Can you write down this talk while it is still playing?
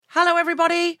Hello,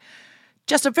 everybody.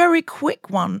 Just a very quick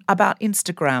one about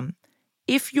Instagram.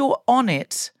 If you're on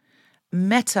it,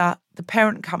 Meta, the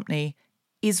parent company,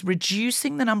 is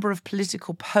reducing the number of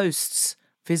political posts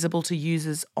visible to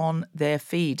users on their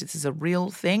feed. This is a real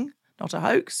thing, not a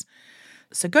hoax.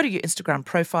 So go to your Instagram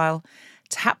profile,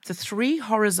 tap the 3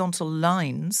 horizontal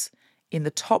lines in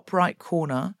the top right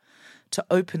corner to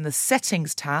open the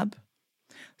Settings tab,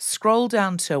 scroll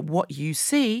down to What You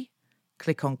See,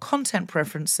 click on Content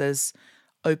Preferences,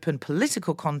 open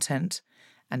Political Content,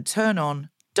 and turn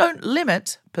on Don't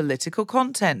Limit Political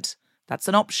Content. That's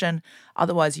an option.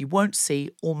 Otherwise, you won't see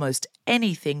almost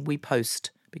anything we post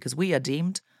because we are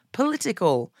deemed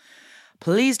political.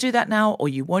 Please do that now, or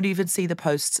you won't even see the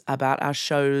posts about our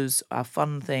shows, our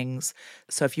fun things.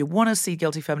 So if you want to see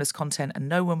Guilty Feminist content and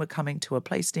know when we're coming to a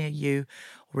place near you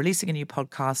or releasing a new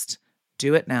podcast,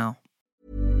 do it now.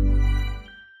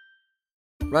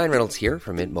 Ryan Reynolds here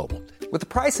from Mint Mobile. With the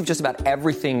price of just about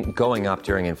everything going up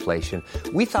during inflation,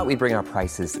 we thought we'd bring our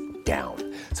prices down.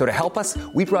 So to help us,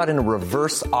 we brought in a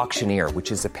reverse auctioneer, which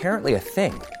is apparently a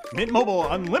thing. Mint Mobile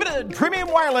Unlimited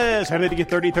Premium Wireless. How to get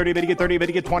 30, 30, bit to get 30, bit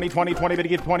to get 20, 20, 20, bit to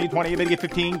get 20, 20, bit to get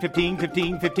 15, 15,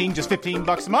 15, 15, just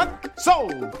 $15 a month?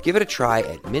 Sold! Give it a try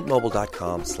at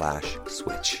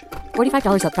mintmobile.com/switch.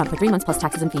 $45 up front for 3 months plus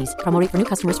taxes and fees. Promo rate for new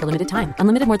customers for limited time.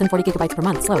 Unlimited more than 40 gigabytes per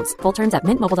month. Slows full terms at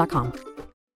mintmobile.com.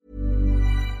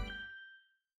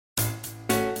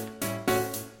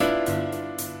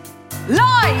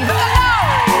 Live at the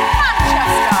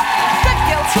Manchester, the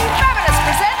Guilty Feminist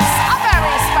presents a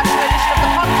very special edition of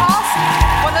the podcast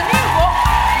when the new book,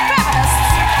 Feminists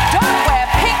Don't Wear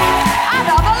Pink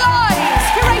and Other Lies,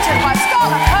 curated by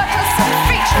Scarlett Curtis and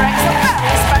featuring some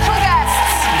very special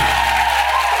guests.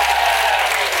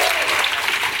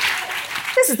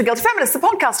 This is The Guilty Feminist, the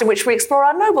podcast in which we explore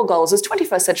our noble goals as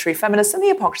 21st century feminists and the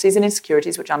hypocrisies and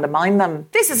insecurities which undermine them.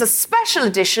 This is a special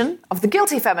edition of The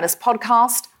Guilty Feminist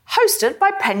podcast, hosted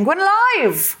by Penguin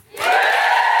Live.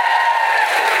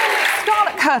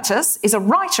 Scarlett Curtis is a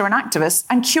writer and activist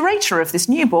and curator of this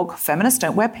new book, Feminists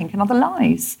Don't Wear Pink and Other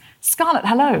Lies. Scarlett,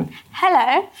 hello.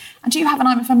 Hello. And do you have an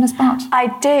I'm a Feminist but? I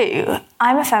do.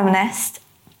 I'm a feminist,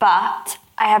 but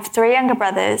I have 3 younger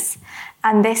brothers.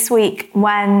 And this week,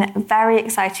 when very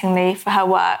excitingly for her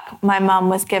work, my mum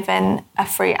was given a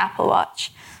free Apple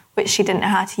Watch, which she didn't know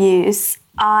how to use,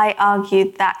 I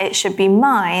argued that it should be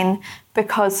mine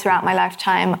because throughout my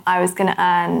lifetime, I was going to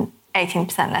earn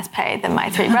 18% less pay than my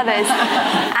 3 brothers.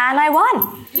 And I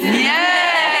won.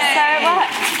 Yay! So it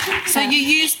worked. So you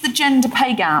used the gender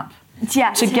pay gap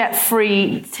to get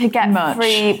free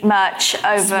merch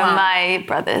over Smart. my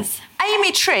brothers.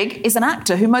 Amy Trigg is an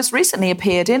actor who most recently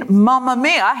appeared in Mamma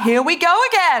Mia, Here We Go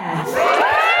Again.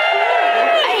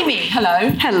 Amy,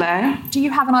 hello. Hello. Do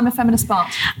you have an I'm a Feminist but?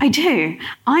 I do.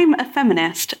 I'm a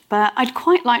feminist, but I'd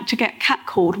quite like to get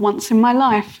catcalled once in my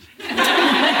life.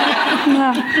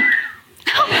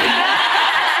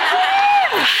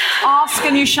 Ask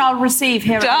and you shall receive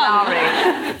here at Lowry.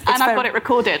 And I've got it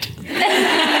recorded.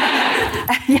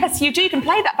 Yes, you do. You can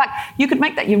play that back. You could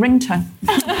make that your ringtone.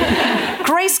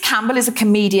 Grace Campbell is a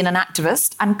comedian and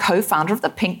activist and co-founder of the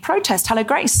Pink Protest. Hello,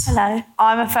 Grace. Hello.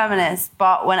 I'm a feminist,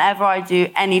 but whenever I do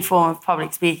any form of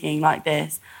public speaking like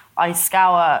this, I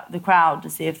scour the crowd to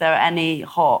see if there are any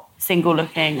hot,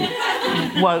 single-looking,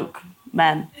 woke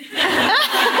men.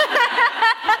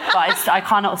 But I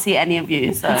cannot see any of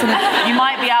you, so you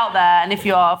might be out there, and if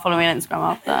you are, follow me on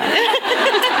Instagram after.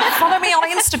 Follow me on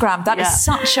Instagram. That is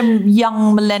such a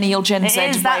young millennial Gen Z way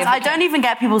of I don't even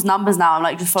get people's numbers now. I'm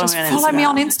like, just follow me on Instagram. Follow me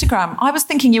on Instagram. I was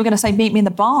thinking you were going to say meet me in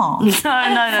the bar. No.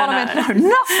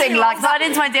 Nothing like that. Slide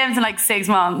into my DMs in like 6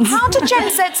 months. How do Gen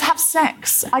Zs have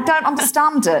sex? I don't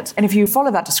understand it. And if you follow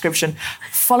that description,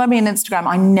 follow me on Instagram.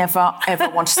 I never, ever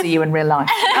want to see you in real life.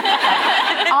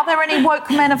 Are there any woke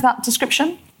men of that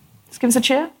description? Let's give us a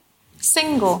cheer.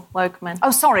 Single woke men.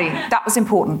 Oh, sorry. That was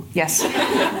important. Yes.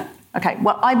 OK,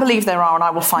 well, I believe there are, and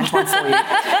I will find one for you.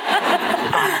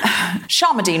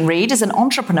 Sharmadine Reid is an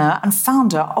entrepreneur and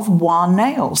founder of War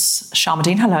Nails.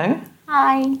 Sharmadine, hello.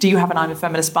 Hi. Do you have an I'm a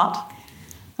Feminist but?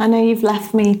 I know you've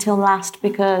left me till last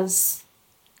because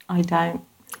I don't.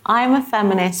 I'm a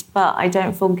feminist, but I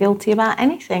don't feel guilty about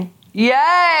anything.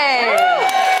 Yay!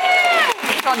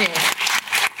 Good on you.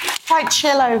 Quite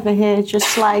chill over here,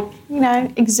 just like,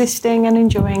 existing and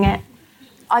enjoying it.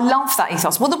 I love that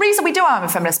ethos. Well, the reason we do I'm a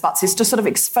Feminist Butts is to sort of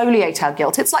exfoliate our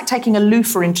guilt. It's like taking a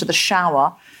loofah into the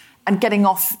shower and getting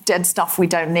off dead stuff we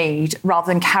don't need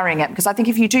rather than carrying it. Because I think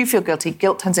if you do feel guilty,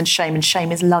 guilt turns into shame, and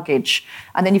shame is luggage.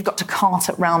 And then you've got to cart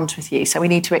it round with you. So we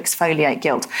need to exfoliate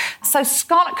guilt. So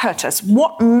Scarlett Curtis,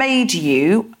 what made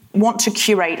you want to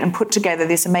curate and put together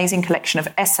this amazing collection of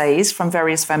essays from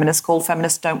various feminists called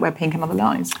Feminists Don't Wear Pink and Other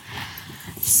Lies?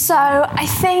 So I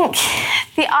think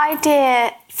the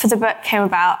idea for the book came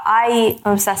about. I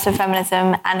am obsessed with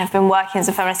feminism and have been working as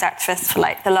a feminist activist for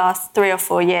like the last 3 or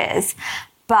 4 years,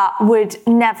 but would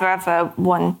never ever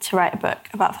want to write a book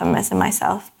about feminism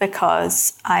myself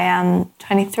because I am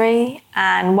 23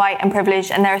 and white and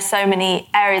privileged, and there are so many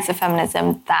areas of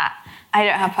feminism that I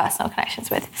don't have personal connections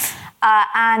with.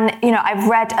 And, you know, I've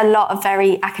read a lot of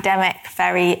very academic,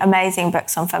 very amazing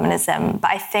books on feminism, but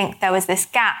I think there was this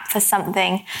gap for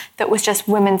something that was just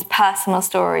women's personal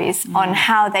stories on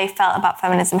how they felt about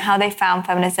feminism, how they found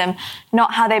feminism,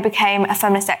 not how they became a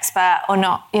feminist expert or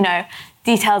not, you know,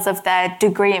 details of their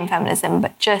degree in feminism,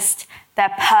 but just their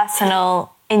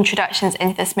personal introductions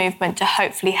into this movement to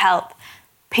hopefully help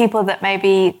people that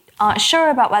maybe aren't sure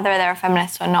about whether they're a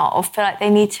feminist or not, or feel like they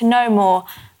need to know more,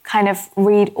 kind of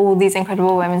read all these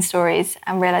incredible women's stories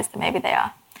and realise that maybe they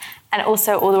are. And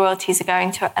also all the royalties are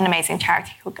going to an amazing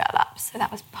charity called Girl Up. So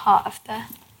that was part of the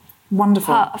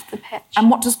pitch.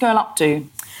 And what does Girl Up do?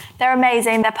 They're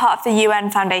amazing. They're part of the UN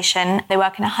Foundation. They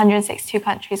work in 162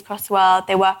 countries across the world.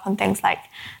 They work on things like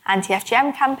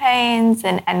anti-FGM campaigns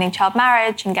and ending child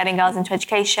marriage and getting girls into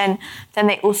education. Then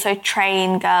they also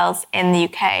train girls in the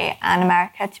UK and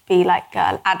America to be like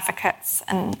girl advocates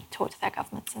and talk to their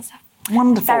governments and stuff.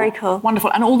 Wonderful. Very cool.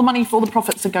 Wonderful. And all the money for all the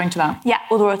profits are going to that? Yeah,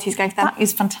 all the royalties going to that. That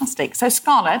is fantastic. So,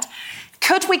 Scarlett,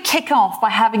 could we kick off by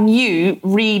having you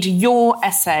read your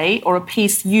essay or a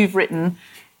piece you've written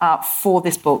for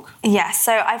this book? Yeah,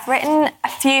 so I've written a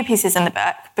few pieces in the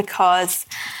book because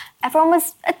everyone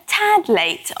was a tad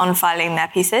late on filing their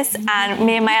pieces, and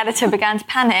me and my editor began to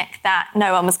panic that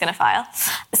no one was going to file.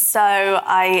 So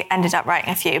I ended up writing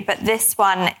a few, but this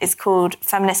one is called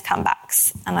Feminist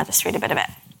Comebacks, and I'll just read a bit of it.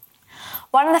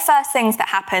 One of the first things that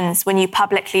happens when you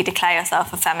publicly declare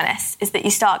yourself a feminist is that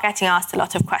you start getting asked a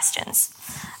lot of questions.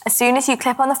 As soon as you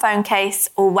clip on the phone case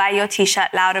or wear your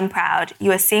t-shirt loud and proud,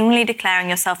 you are seemingly declaring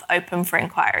yourself open for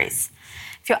inquiries.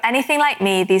 If you're anything like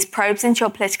me, these probes into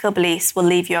your political beliefs will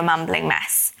leave you a mumbling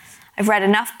mess. I've read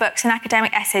enough books and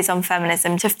academic essays on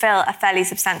feminism to fill a fairly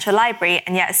substantial library,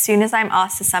 and yet as soon as I'm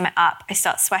asked to sum it up, I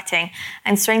start sweating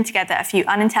and string together a few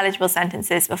unintelligible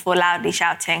sentences before loudly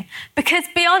shouting, "Because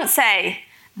Beyoncé!"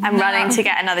 I'm running to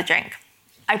get another drink.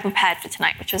 I prepared for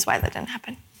tonight, which was why that didn't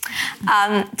happen.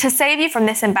 To save you from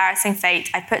this embarrassing fate,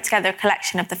 I put together a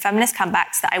collection of the feminist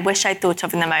comebacks that I wish I'd thought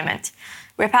of in the moment.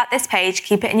 Rip out this page,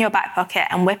 keep it in your back pocket,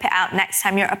 and whip it out next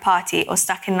time you're at a party or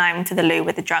stuck in line to the loo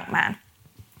with a drunk man.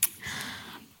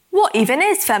 What even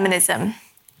is feminism?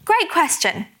 Great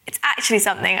question. It's actually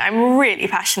something I'm really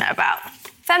passionate about.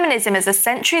 Feminism is a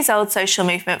centuries-old social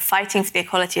movement fighting for the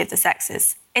equality of the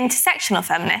sexes. Intersectional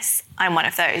feminists, I'm one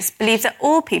of those, believe that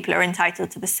all people are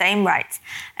entitled to the same rights,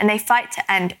 and they fight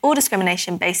to end all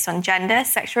discrimination based on gender,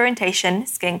 sexual orientation,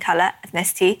 skin colour,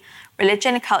 ethnicity,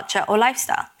 religion, culture, or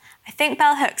lifestyle. I think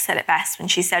Bell Hooks said it best when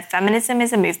she said feminism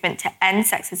is a movement to end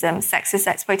sexism, sexist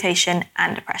exploitation,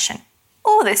 and oppression.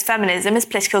 All this feminism is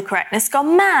political correctness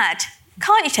gone mad.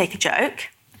 Can't you take a joke?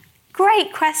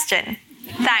 Great question.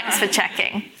 Thanks for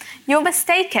checking. You're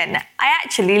mistaken. I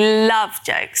actually love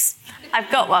jokes.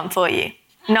 I've got one for you.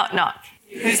 Knock, knock.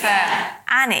 Who's there?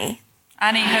 Annie.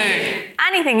 Annie who?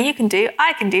 Anything you can do,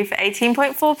 I can do for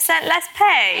 18.4% less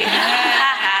pay.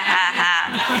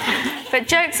 But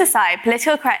jokes aside,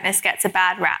 political correctness gets a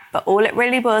bad rap, but all it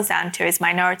really boils down to is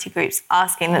minority groups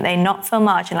asking that they not feel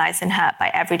marginalised and hurt by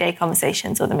everyday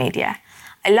conversations or the media.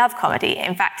 I love comedy.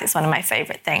 In fact, it's one of my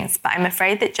favourite things, but I'm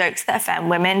afraid that jokes that offend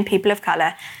women, people of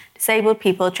colour, disabled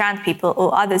people, trans people,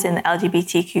 or others in the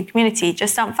LGBTQ community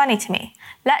just aren't funny to me.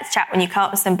 Let's chat when you come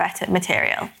up with some better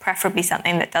material, preferably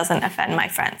something that doesn't offend my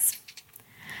friends.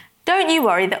 Don't you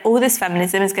worry that all this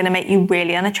feminism is going to make you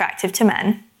really unattractive to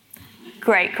men?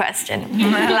 Great question.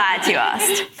 Glad you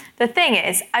asked. The thing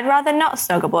is, I'd rather not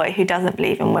snog a boy who doesn't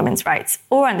believe in women's rights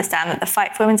or understand that the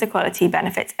fight for women's equality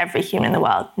benefits every human in the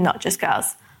world, not just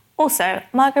girls. Also,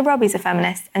 Margot Robbie's a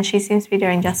feminist and she seems to be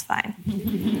doing just fine.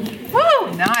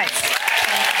 Woo! Nice.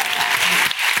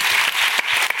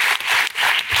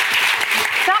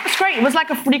 That was great. It was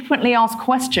like a frequently asked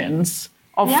questions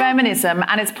of feminism,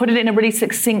 and it's put it in a really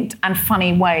succinct and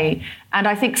funny way. And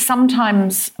I think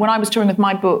sometimes when I was touring with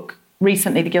my book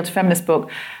recently, the Guilty Feminist book,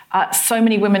 so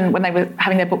many women, when they were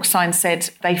having their book signed, said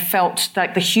they felt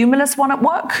like the humorless one at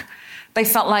work. They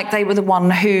felt like they were the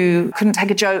one who couldn't take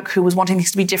a joke, who was wanting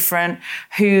things to be different,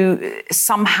 who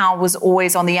somehow was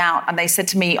always on the out. And they said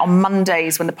to me on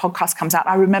Mondays when the podcast comes out,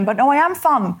 I remember, no, I am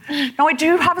fun. No, I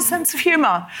do have a sense of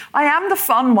humour. I am the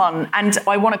fun one. And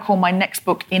I want to call my next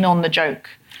book In on the Joke.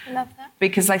 I love that.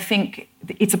 Because I think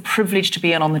it's a privilege to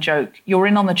be in on the joke. You're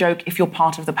in on the joke if you're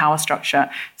part of the power structure.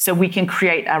 So we can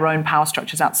create our own power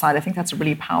structures outside. I think that's a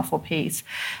really powerful piece.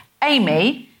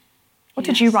 Amy, what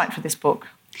did you write for this book?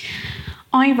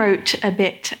 I wrote a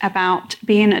bit about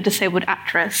being a disabled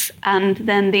actress and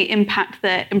then the impact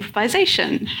that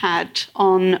improvisation had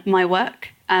on my work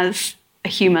as a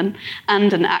human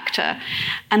and an actor,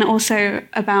 and also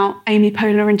about Amy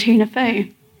Poehler and Tina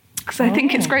Fey. Because I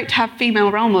think it's great to have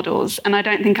female role models, and I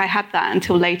don't think I had that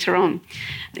until later on,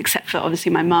 except for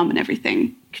obviously my mum and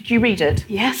everything. Could you read it?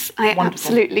 Yes, I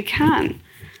absolutely can.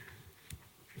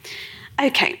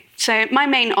 Okay, so my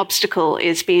main obstacle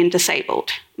is being disabled.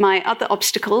 My other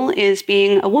obstacle is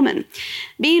being a woman.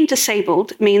 Being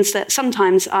disabled means that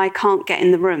sometimes I can't get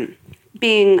in the room.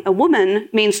 Being a woman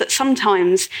means that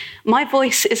sometimes my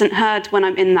voice isn't heard when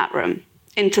I'm in that room.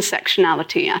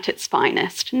 Intersectionality at its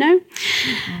finest, no?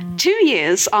 2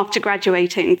 years after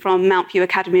graduating from Mount View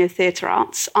Academy of Theatre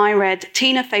Arts, I read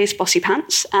Tina Fey's Bossy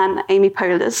Pants and Amy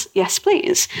Poehler's Yes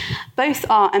Please. Both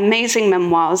are amazing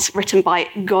memoirs written by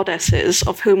goddesses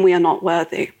of whom we are not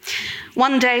worthy.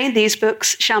 One day, these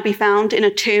books shall be found in a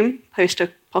tomb,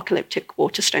 post-apocalyptic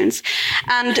Waterstones,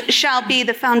 and shall be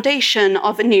the foundation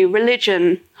of a new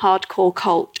religion, hardcore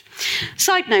cult.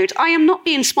 Side note, I am not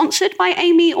being sponsored by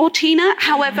Amy or Tina.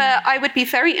 However, I would be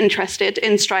very interested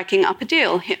in striking up a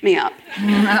deal. Hit me up.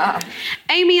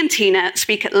 Amy and Tina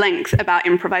speak at length about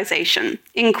improvisation.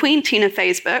 In Queen Tina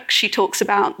Fey's book, she talks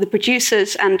about the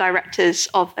producers and directors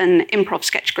of an improv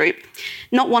sketch group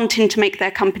not wanting to make their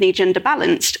company gender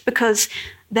balanced because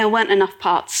there weren't enough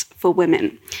parts for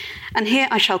women. And here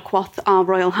I shall quote our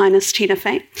Royal Highness Tina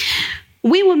Fey.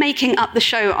 We were making up the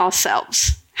show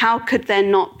ourselves. How could there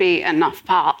not be enough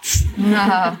parts?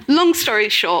 Long story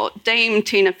short, Dame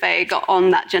Tina Fey got on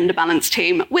that gender balance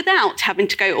team without having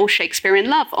to go all Shakespeare in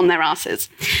Love on their asses.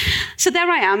 So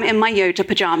there I am in my Yoda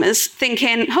pajamas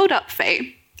thinking, hold up,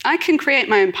 Fey, I can create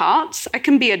my own parts. I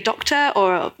can be a doctor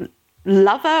or a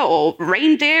lover or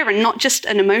reindeer and not just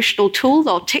an emotional tool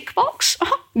or tick box.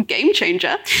 Game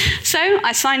changer. So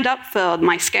I signed up for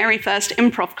my scary first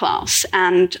improv class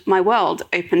and my world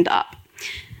opened up.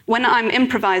 When I'm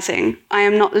improvising, I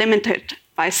am not limited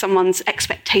by someone's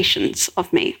expectations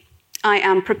of me. I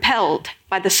am propelled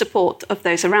by the support of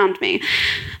those around me.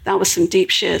 That was some deep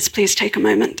shears. Please take a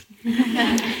moment.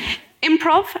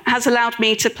 Improv has allowed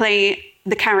me to play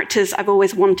the characters I've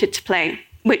always wanted to play,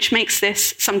 which makes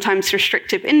this sometimes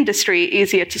restrictive industry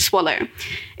easier to swallow.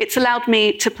 It's allowed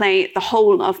me to play the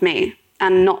whole of me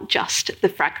and not just the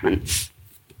fragments.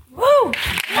 Woo!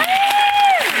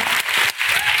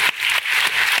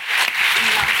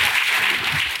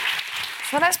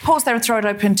 So let's pause there and throw it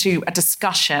open to a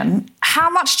discussion. How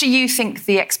much do you think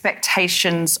the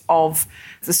expectations of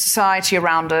the society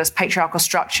around us, patriarchal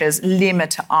structures,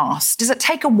 limit us? Does it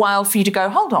take a while for you to go,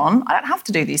 hold on, I don't have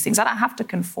to do these things, I don't have to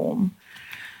conform?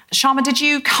 Sharma, did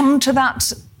you come to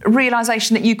that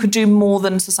realisation that you could do more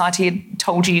than society had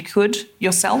told you could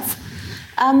yourself?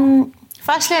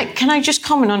 Firstly, can I just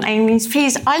comment on Amy's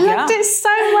piece? I loved it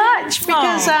so much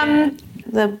because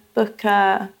the book...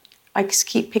 I just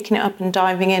keep picking it up and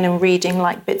diving in and reading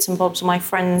like bits and bobs of my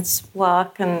friends'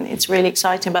 work, and it's really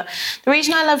exciting. But the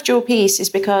reason I loved your piece is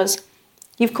because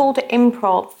you've called it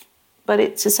improv, but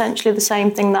it's essentially the same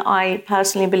thing that I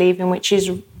personally believe in, which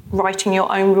is writing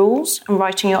your own rules and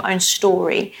writing your own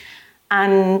story.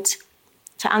 And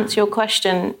to answer your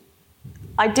question,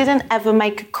 I didn't ever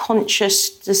make a conscious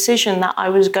decision that I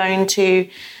was going to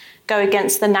go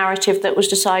against the narrative that was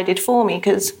decided for me,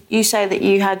 because you say that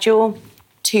you had your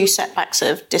 2 setbacks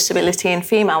of disability and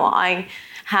female.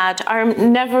 I'll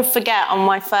never forget on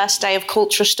my first day of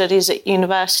cultural studies at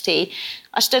university,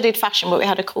 I studied fashion, but we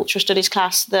had a cultural studies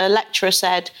class. The lecturer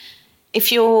said,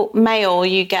 if you're male,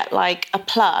 you get like a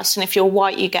plus, and if you're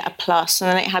white, you get a plus.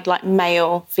 And then it had like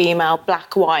male, female,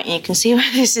 black, white, and you can see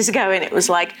where this is going. It was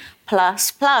like plus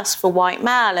for white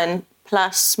male and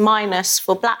plus minus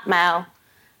for black male,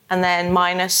 and then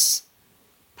minus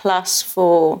plus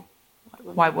for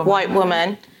white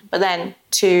woman, but then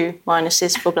 2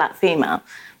 minuses for black female.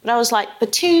 But I was like,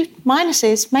 but 2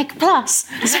 minuses make a plus.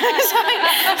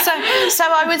 So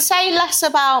I would say less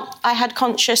about I had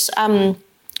conscious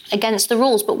against the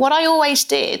rules. But what I always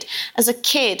did as a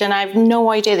kid, and I have no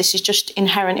idea, this is just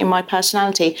inherent in my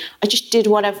personality, I just did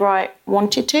whatever I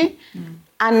wanted to.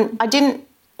 And I didn't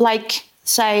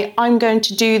say, I'm going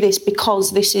to do this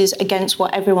because this is against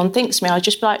what everyone thinks of me. I'd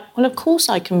just be like, well, of course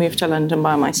I can move to London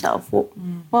by myself.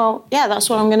 Well, yeah, that's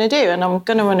what I'm going to do. And I'm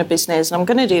going to run a business and I'm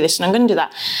going to do this and I'm going to do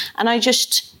that. And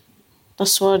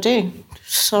that's what I do.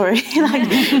 Sorry.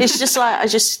 It's just I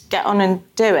just get on and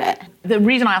do it. The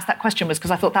reason I asked that question was because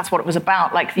I thought that's what it was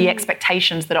about, the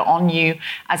expectations that are on you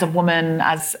as a woman,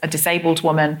 as a disabled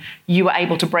woman. You were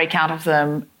able to break out of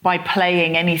them by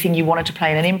playing anything you wanted to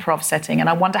play in an improv setting. And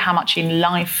I wonder how much in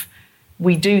life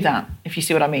we do that, if you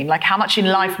see what I mean. How much in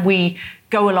life we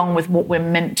go along with what we're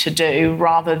meant to do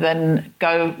rather than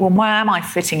go, well, why am I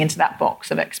fitting into that box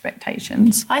of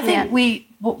expectations? I think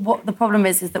what the problem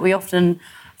is that we often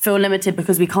feel limited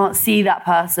because we can't see that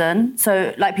person.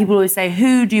 So, people always say,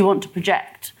 who do you want to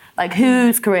project?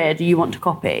 Whose career do you want to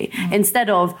copy? Instead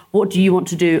of, what do you want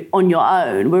to do on your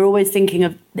own? We're always thinking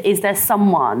of, is there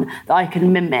someone that I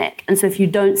can mimic? And so if you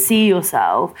don't see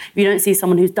yourself, if you don't see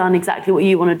someone who's done exactly what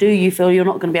you want to do, you feel you're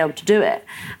not going to be able to do it.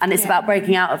 And it's about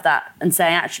breaking out of that and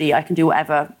saying, actually, I can do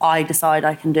whatever I decide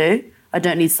I can do. I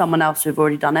don't need someone else to have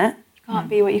already done it. Can't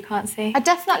be what you can't see. I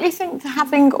definitely think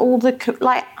having all the...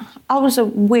 I was a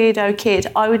weirdo kid.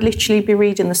 I would literally be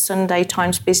reading the Sunday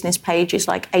Times business pages,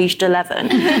 aged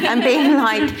 11, and being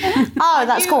oh,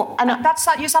 that's cool. And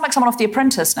you sound like someone off The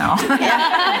Apprentice now.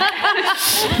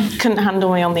 Couldn't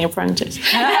handle me on The Apprentice.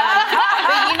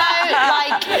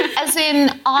 But, as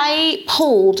in, I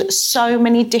pulled so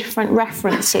many different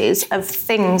references of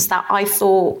things that I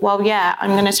thought, well, yeah,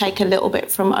 I'm going to take a little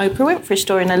bit from Oprah Winfrey's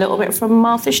story and a little bit from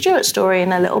Martha Stewart's story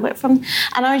and a little bit from...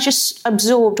 And I just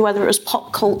absorbed, whether it was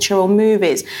pop culture or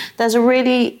movies. There's a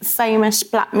really famous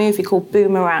black movie called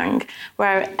Boomerang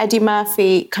where Eddie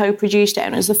Murphy co-produced it,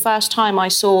 and it was the first time I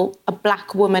saw a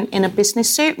black woman in a business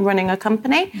suit running a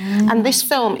company. And this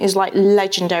film is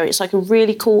legendary. It's a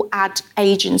really cool ad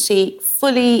agency,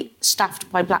 fully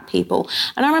staffed by black people.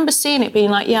 And I remember seeing it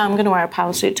being yeah, I'm going to wear a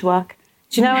power suit to work.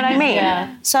 Do you know what I mean?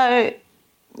 Yeah. So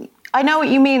I know what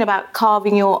you mean about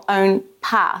carving your own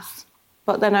path,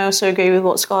 but then I also agree with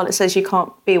what Scarlett says, you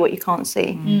can't be what you can't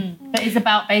see. But it's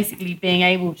about basically being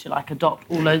able to adopt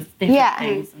all those different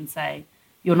things and say,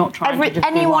 you're not trying to just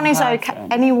anyone be one is person. okay.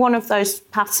 Any one of those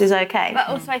paths is okay. But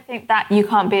also I think that you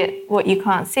can't be what you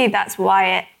can't see. That's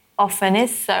why it often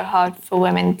is so hard for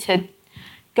women to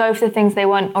go for the things they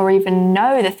want or even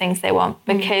know the things they want.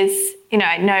 Because,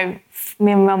 I know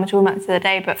me and my mum were talking about this the other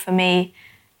day, but for me,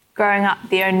 growing up,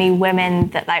 the only women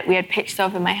that we had pictures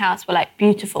of in my house were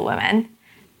beautiful women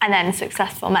and then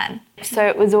successful men. So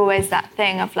it was always that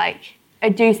thing of I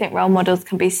do think role models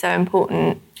can be so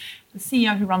important. The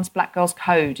CEO who runs Black Girls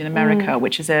Code in America,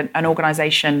 which is an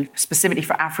organisation specifically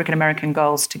for African-American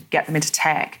girls to get them into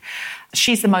tech.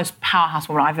 She's the most powerhouse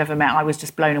woman I've ever met. I was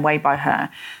just blown away by her.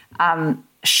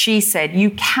 She said,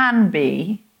 you can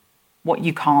be what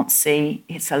you can't see.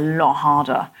 It's a lot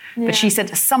harder. Yeah. But she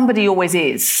said, somebody always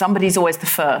is. Somebody's always the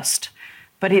first.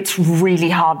 But it's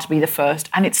really hard to be the first.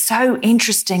 And it's so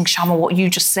interesting, Shama, what you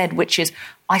just said, which is,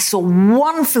 I saw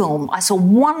one film, I saw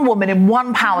one woman in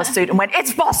one power suit and went,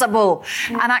 it's possible.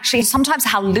 And actually, sometimes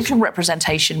how little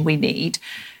representation we need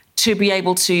to be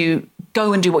able to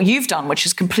go and do what you've done, which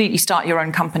is completely start your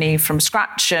own company from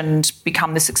scratch and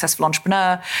become this successful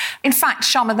entrepreneur. In fact,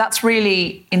 Shama, that's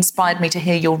really inspired me to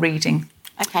hear your reading.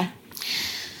 Okay.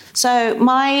 So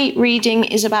my reading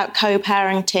is about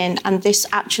co-parenting, and this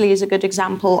actually is a good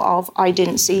example of I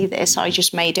didn't see this, I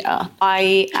just made it up.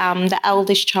 I am the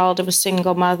eldest child of a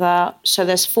single mother, so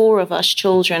there's 4 of us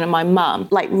children, and my mum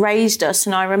raised us,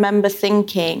 and I remember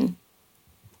thinking,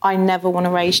 I never want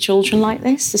to raise children like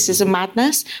this. This is a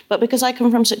madness. But because I come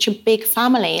from such a big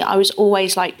family, I was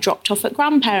always dropped off at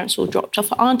grandparents or dropped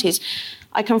off at aunties.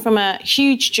 I come from a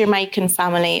huge Jamaican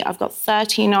family. I've got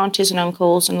 13 aunties and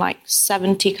uncles and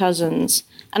 70 cousins.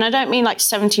 And I don't mean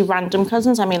 70 random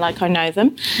cousins. I mean I know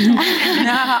them.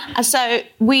 So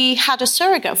we had a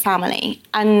surrogate family.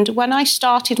 And when I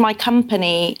started my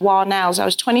company, War Nails, I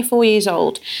was 24 years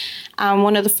old. And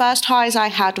one of the first highs I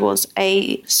had was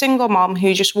a single mom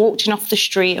who just walked in off the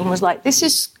street and was like, this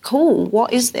is cool.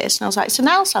 What is this? And I was like, it's a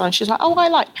nail salon. She's like, oh, I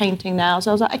like painting nails.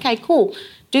 I was like, okay, cool.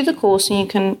 Do the course and you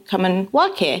can come and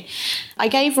work here. I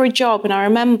gave her a job, and I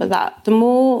remember that the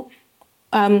more,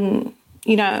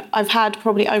 I've had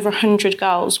probably over 100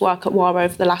 girls work at WAR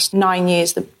over the last 9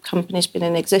 years the company's been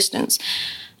in existence.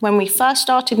 When we first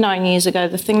started 9 years ago,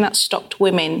 the thing that stopped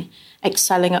women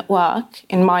excelling at work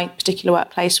in my particular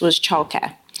workplace was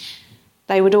childcare.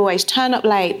 They would always turn up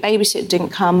late, babysitter didn't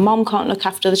come, mom can't look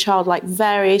after the child,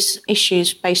 various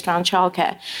issues based around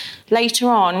childcare. Later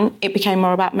on, it became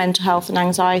more about mental health and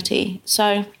anxiety.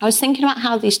 So I was thinking about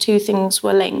how these two things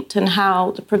were linked and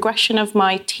how the progression of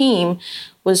my team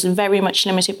was very much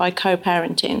limited by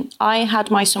co-parenting. I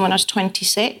had my son when I was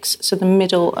 26, so the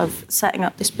middle of setting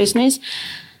up this business.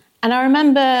 And I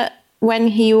remember when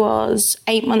he was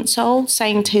 8 months old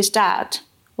saying to his dad,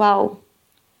 well,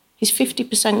 He's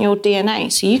 50% your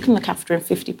DNA, so you can look after him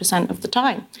 50% of the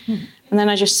time. And then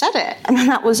I just said it, and then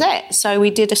that was it. So we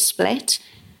did a split,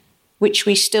 which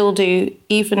we still do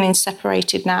even in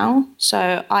separated now.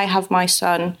 So I have my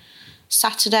son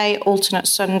Saturday, alternate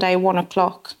Sunday, 1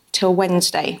 o'clock, till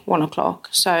Wednesday, 1 o'clock.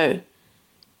 So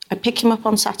I pick him up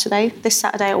on Saturday, this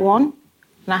Saturday at 1,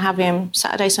 and I have him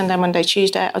Saturday, Sunday, Monday,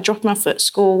 Tuesday. I drop him off at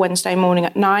school Wednesday morning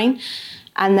at 9,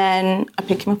 and then I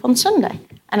pick him up on Sunday.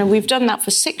 And we've done that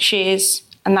for 6 years,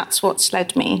 and that's what's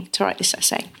led me to write this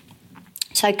essay.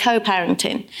 So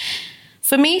co-parenting.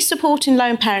 For me, supporting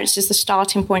lone parents is the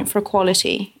starting point for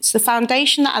equality. It's the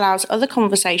foundation that allows other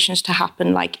conversations to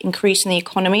happen, like increasing the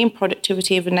economy and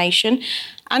productivity of a nation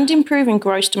and improving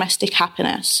gross domestic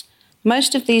happiness.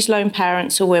 Most of these lone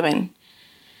parents are women.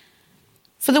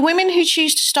 For the women who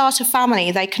choose to start a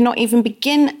family, they cannot even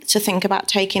begin to think about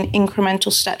taking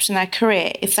incremental steps in their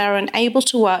career if they're unable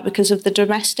to work because of the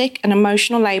domestic and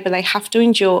emotional labour they have to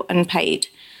endure unpaid.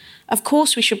 Of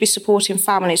course, we should be supporting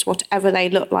families, whatever they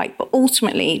look like, but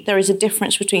ultimately there is a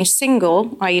difference between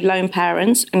single, i.e. lone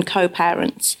parents, and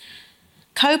co-parents.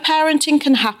 Co-parenting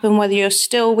can happen whether you're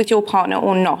still with your partner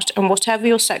or not, and whatever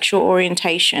your sexual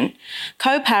orientation.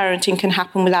 Co-parenting can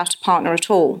happen without a partner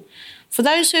at all. For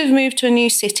those who have moved to a new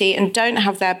city and don't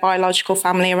have their biological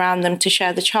family around them to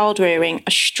share the child rearing,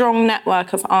 a strong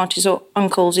network of aunties or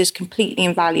uncles is completely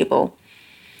invaluable.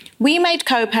 We made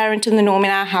co-parenting the norm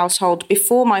in our household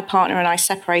before my partner and I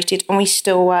separated, and we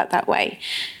still work that way.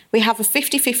 We have a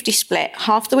 50-50 split,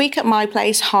 half the week at my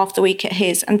place, half the week at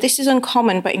his, and this is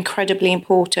uncommon but incredibly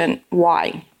important.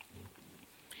 Why?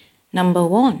 Number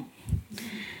 1.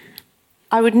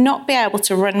 I would not be able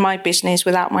to run my business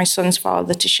without my son's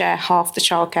father to share half the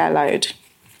childcare load.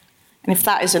 And if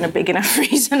that isn't a big enough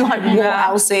reason, like what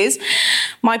else is?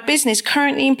 My business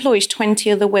currently employs 20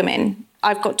 other women.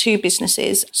 I've got 2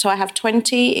 businesses. So I have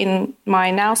 20 in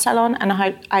my nail salon and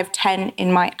I have 10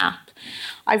 in my app.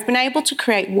 I've been able to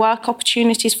create work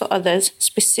opportunities for others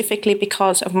specifically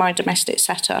because of my domestic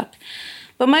setup.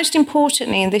 But most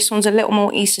importantly, and this one's a little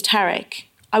more esoteric,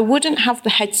 I wouldn't have the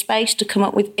headspace to come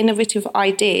up with innovative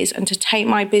ideas and to take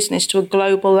my business to a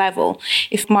global level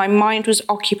if my mind was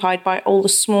occupied by all the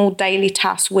small daily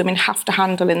tasks women have to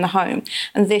handle in the home,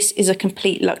 and this is a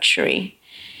complete luxury.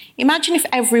 Imagine if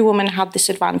every woman had this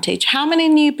advantage. How many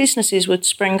new businesses would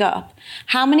spring up?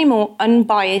 How many more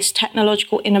unbiased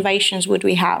technological innovations would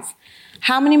we have?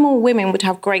 How many more women would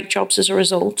have great jobs as a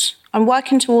result? I'm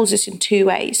working towards this in 2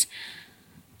 ways.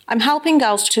 I'm helping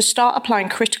girls to start applying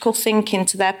critical thinking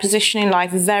to their position in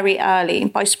life very early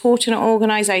by supporting an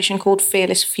organisation called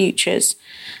Fearless Futures.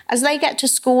 As they get to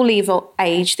school level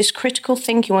age, this critical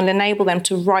thinking will enable them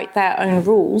to write their own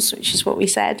rules, which is what we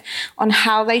said, on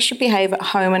how they should behave at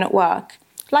home and at work,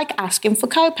 like asking for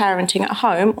co-parenting at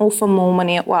home or for more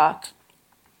money at work.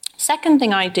 Second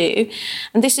thing I do,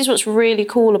 and this is what's really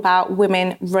cool about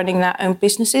women running their own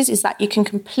businesses, is that you can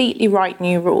completely write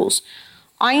new rules.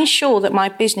 I ensure that my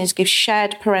business gives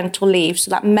shared parental leave so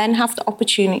that men have the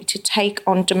opportunity to take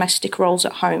on domestic roles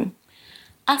at home.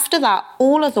 After that,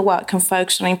 all of the work can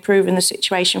focus on improving the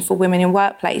situation for women in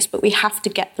workplace, but we have to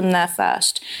get them there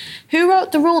first. Who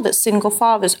wrote the rule that single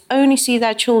fathers only see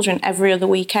their children every other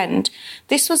weekend?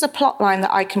 This was a plotline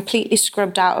that I completely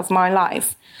scrubbed out of my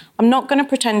life. I'm not going to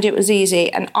pretend it was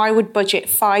easy, and I would budget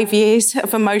 5 years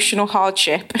of emotional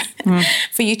hardship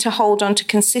for you to hold on to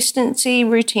consistency,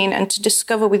 routine, and to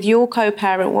discover with your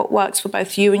co-parent what works for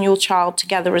both you and your child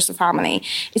together as a family.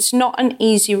 It's not an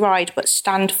easy ride, but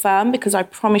stand firm because I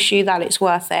promise you that it's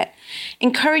worth it.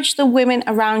 Encourage the women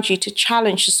around you to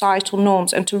challenge societal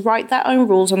norms and to write their own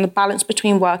rules on the balance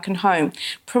between work and home.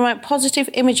 Promote positive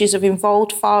images of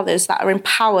involved fathers that are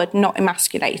empowered, not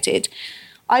emasculated.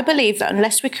 I believe that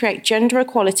unless we create gender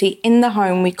equality in the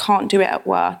home, we can't do it at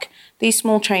work. These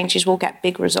small changes will get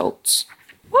big results.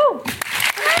 Woo!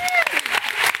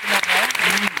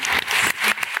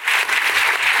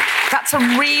 That's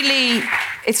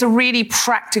it's a really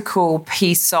practical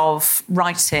piece of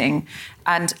writing.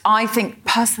 And I think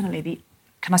personally,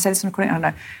 can I say this in a recording? I don't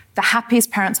know. The happiest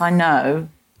parents I know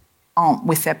aren't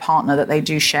with their partner that they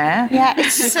do share. Yeah,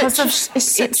 it's such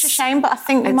a shame, but I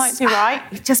think you might be right.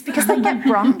 Just because they get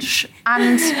brunch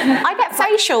and... I get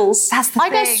facials. That's the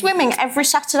thing. I go swimming every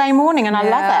Saturday morning and I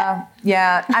love it.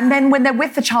 Yeah, and then when they're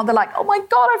with the child, they're like, oh my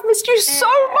God, I've missed you so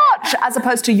much, as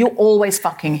opposed to you're always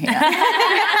fucking here.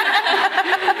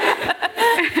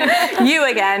 You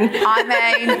again.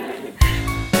 I mean...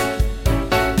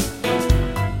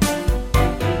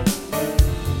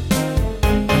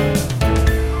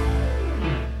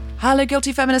 Hello,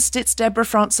 Guilty Feminists. It's Deborah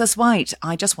Frances-White.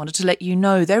 I just wanted to let you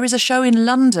know there is a show in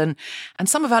London, and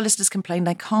some of our listeners complain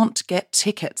they can't get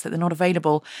tickets, that they're not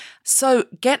available. So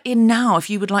get in now if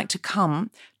you would like to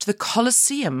come to the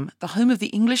Coliseum, the home of the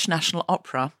English National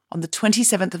Opera, on the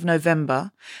 27th of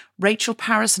November. Rachel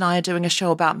Paris and I are doing a show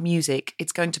about music.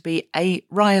 It's going to be a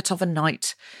riot of a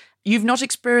night. You've not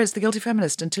experienced The Guilty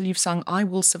Feminist until you've sung I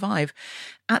Will Survive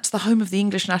at the home of the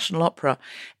English National Opera.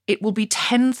 It will be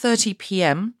 10:30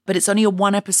 p.m, but it's only a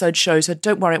one-episode show, so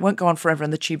don't worry, it won't go on forever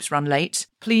and the tubes run late.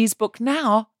 Please book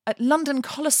now at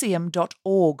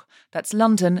londoncoliseum.org. That's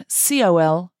London,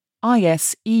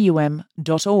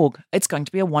 COLISEUM.org. It's going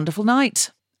to be a wonderful night.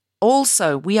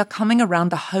 Also, we are coming around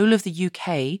the whole of the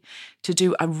UK to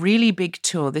do a really big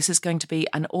tour. This is going to be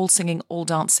an all-singing,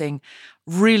 all-dancing,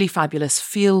 really fabulous,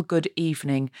 feel-good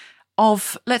evening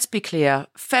of, let's be clear,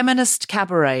 feminist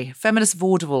cabaret, feminist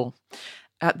vaudeville.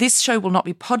 This show will not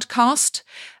be podcast.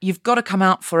 You've got to come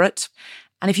out for it.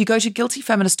 And if you go to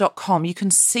guiltyfeminist.com, you can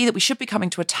see that we should be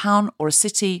coming to a town or a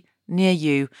city near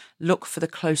you. Look for the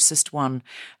closest one.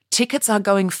 Tickets are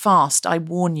going fast, I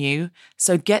warn you,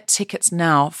 so get tickets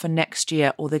now for next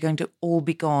year or they're going to all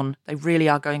be gone. They really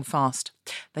are going fast.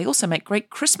 They also make great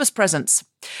Christmas presents.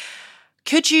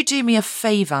 Could you do me a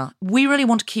favour? We really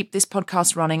want to keep this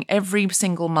podcast running every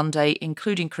single Monday,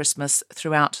 including Christmas,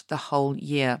 throughout the whole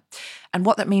year. And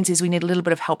what that means is we need a little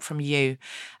bit of help from you.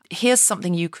 Here's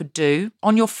something you could do.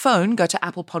 On your phone, go to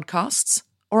Apple Podcasts,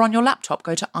 or on your laptop,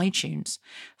 go to iTunes.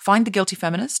 Find The Guilty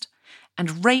Feminist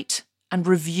and rate and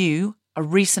review a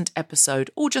recent episode,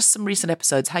 or just some recent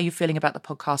episodes. How are you feeling about the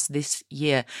podcast this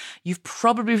year? You've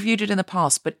probably reviewed it in the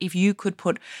past, but if you could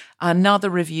put another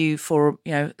review for,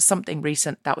 something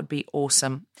recent, that would be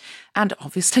awesome. And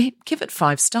obviously, give it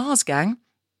 5 stars, gang.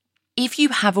 If you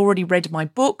have already read my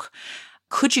book,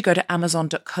 could you go to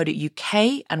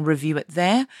amazon.co.uk and review it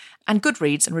there, and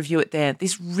Goodreads and review it there?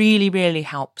 This really, really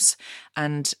helps,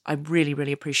 and I really,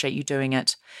 really appreciate you doing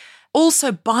it.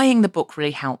 Also, buying the book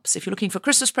really helps. If you're looking for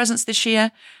Christmas presents this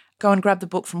year, go and grab the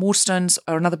book from Waterstones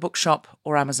or another bookshop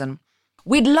or Amazon.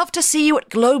 We'd love to see you at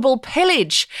Global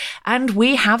Pillage, and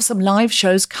we have some live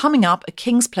shows coming up at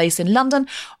King's Place in London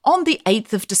on the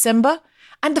 8th of December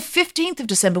and the 15th of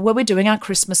December, where we're doing our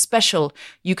Christmas special.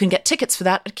 You can get tickets for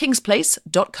that at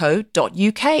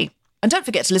kingsplace.co.uk. And don't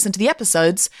forget to listen to the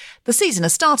episodes. The season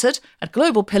has started at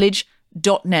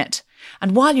globalpillage.net.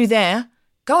 And while you're there,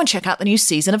 go and check out the new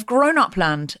season of Grown Up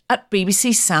Land at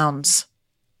BBC Sounds.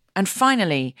 And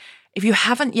finally, if you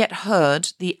haven't yet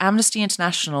heard the Amnesty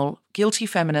International Guilty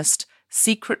Feminist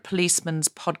Secret Policeman's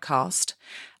podcast,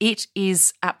 it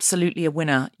is absolutely a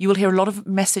winner. You will hear a lot of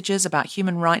messages about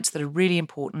human rights that are really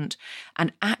important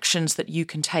and actions that you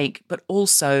can take, but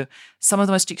also some of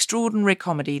the most extraordinary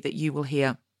comedy that you will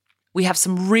hear. We have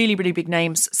some really, really big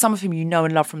names, some of whom you know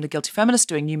and love from The Guilty Feminist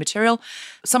doing new material.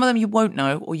 Some of them you won't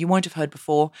know or you won't have heard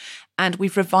before. And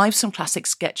we've revived some classic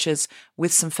sketches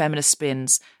with some feminist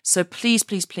spins. So please,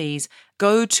 please, please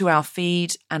go to our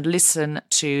feed and listen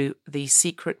to the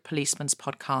Secret Policeman's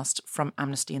podcast from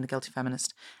Amnesty and The Guilty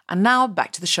Feminist. And now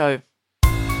back to the show.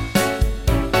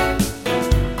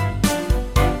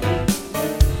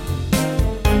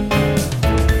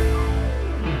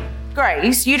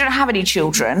 Grace, you don't have any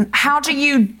children. How do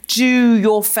you do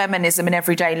your feminism in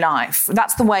everyday life?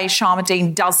 That's the way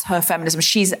Sharmadean does her feminism.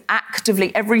 She's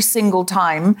actively, every single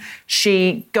time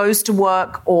she goes to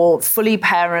work or fully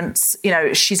parents,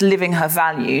 she's living her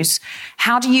values.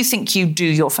 How do you think you do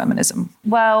your feminism?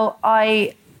 Well,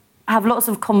 I have lots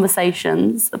of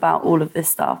conversations about all of this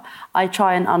stuff. I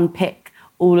try and unpick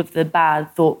all of the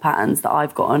bad thought patterns that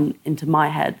I've gotten into my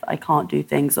head. I can't do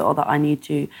things, or that I need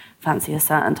to fancy a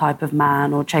certain type of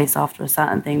man or chase after a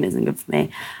certain thing that isn't good for me.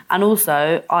 And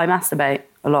also, I masturbate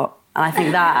a lot. And I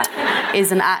think that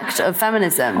is an act of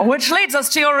feminism. Which leads us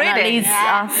to your reading.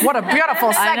 What a beautiful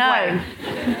segue. I know.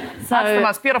 That's the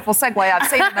most beautiful segue I've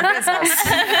seen in the business.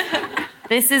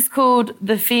 This is called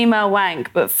The Female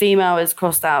Wank, but female is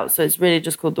crossed out, so it's really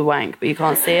just called The Wank, but you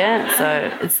can't see it,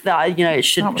 so it's that, it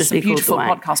should just be called The Wank.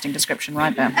 Beautiful podcasting description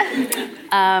right there.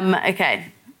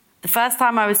 Okay. The first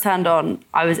time I was turned on,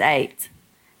 I was 8.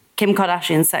 Kim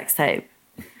Kardashian's sex tape.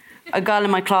 A girl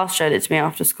in my class showed it to me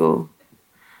after school.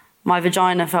 My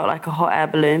vagina felt like a hot air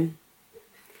balloon.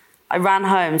 I ran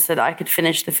home so that I could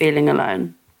finish the feeling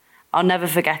alone. I'll never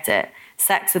forget it.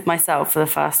 Sex with myself for the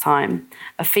first time.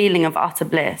 A feeling of utter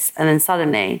bliss, and then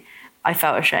suddenly I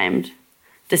felt ashamed,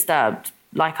 disturbed,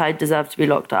 like I deserved to be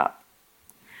locked up.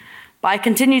 But I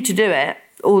continued to do it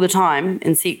all the time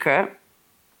in secret.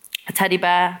 A teddy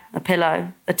bear, a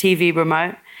pillow, a TV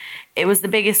remote. It was the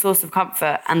biggest source of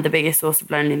comfort and the biggest source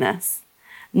of loneliness.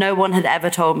 No one had ever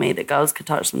told me that girls could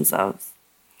touch themselves.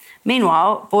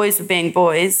 Meanwhile, boys were being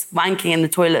boys, wanking in the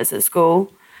toilets at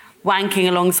school, wanking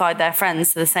alongside their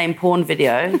friends to the same porn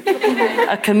video,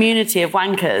 a community of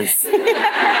wankers.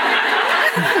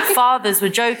 Fathers were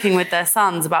joking with their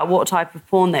sons about what type of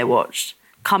porn they watched,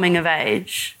 coming of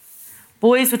age.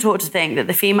 Boys were taught to think that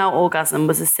the female orgasm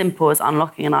was as simple as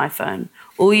unlocking an iPhone.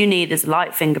 All you need is a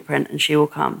light fingerprint and she will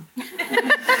come.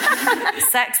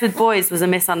 Sex with boys was a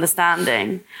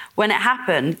misunderstanding. When it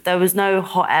happened, there was no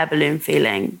hot air balloon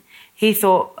feeling. He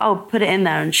thought, oh, put it in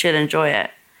there and she'll enjoy it.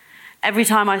 Every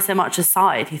time I so much as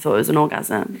sighed, he thought it was an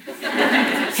orgasm.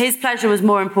 His pleasure was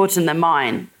more important than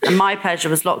mine, and my pleasure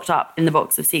was locked up in the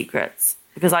box of secrets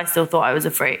because I still thought I was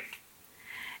a freak.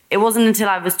 It wasn't until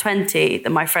I was 20 that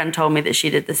my friend told me that she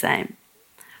did the same.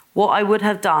 What I would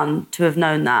have done to have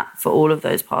known that for all of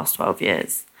those past 12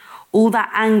 years. All that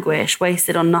anguish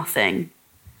wasted on nothing.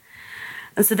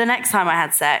 And so the next time I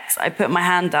had sex, I put my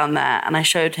hand down there and I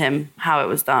showed him how it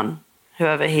was done,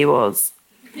 whoever he was.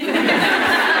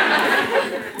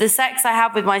 The sex I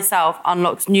have with myself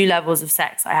unlocks new levels of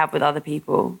sex I have with other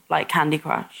people, like Candy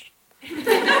Crush.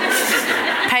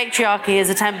 Patriarchy has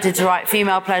attempted to write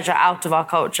female pleasure out of our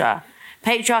culture.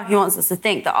 Patriarchy wants us to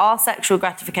think that our sexual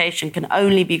gratification can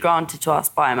only be granted to us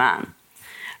by a man.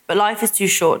 But life is too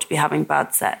short to be having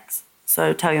bad sex.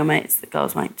 So tell your mates that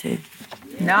girls might too.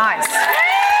 Nice.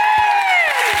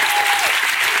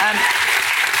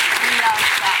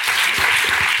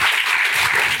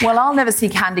 Well, I'll never see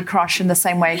Candy Crush in the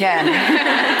same way again.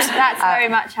 That's very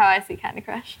much how I see Candy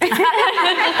Crush.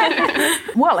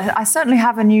 Well, I certainly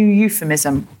have a new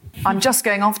euphemism. I'm just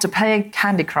going off to play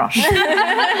Candy Crush.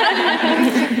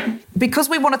 Because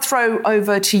we want to throw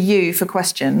over to you for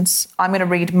questions, I'm going to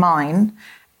read mine,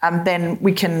 and then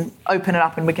we can open it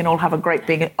up and we can all have a great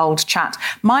big old chat.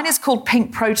 Mine is called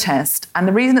Pink Protest, and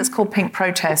the reason it's called Pink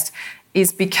Protest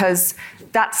is because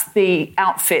that's the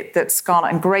outfit that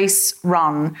Scarlett and Grace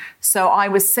run. So I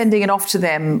was sending it off to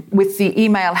them with the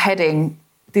email heading,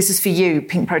 "This is for you,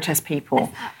 Pink Protest people." Is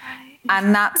that right?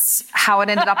 And that's how it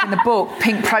ended up in the book,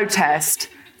 Pink Protest.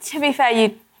 To be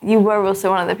fair, you were also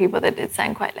one of the people that did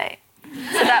send quite late.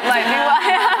 So that might be why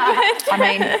it happened.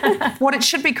 I mean, what it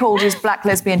should be called is Black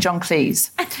Lesbian John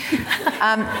Cleese.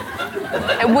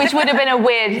 Which would have been a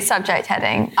weird subject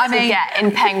heading to get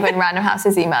in Penguin Random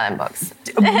House's email inbox.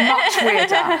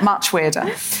 Much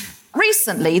weirder.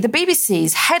 Recently, the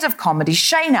BBC's head of comedy,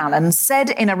 Shane Allen,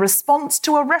 said in a response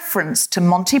to a reference to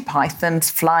Monty Python's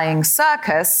Flying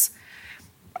Circus,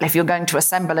 well, if you're going to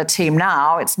assemble a team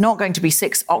now, it's not going to be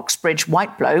 6 Oxbridge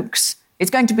white blokes. It's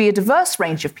going to be a diverse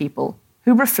range of people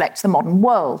who reflect the modern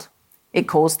world. It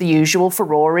caused the usual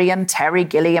furore and Terry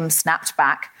Gilliam snapped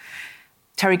back.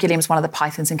 Terry Gilliam's one of the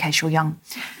Pythons, in case you're young.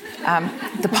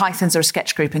 The Pythons are a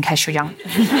sketch group, in case you're young.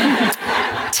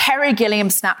 Terry Gilliam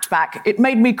snapped back. "It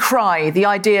made me cry, the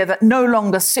idea that no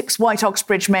longer 6 white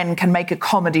Oxbridge men can make a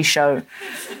comedy show.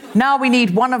 Now we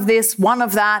need one of this, one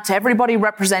of that, everybody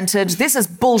represented. This is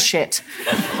bullshit.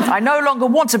 I no longer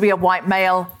want to be a white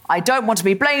male. I don't want to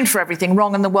be blamed for everything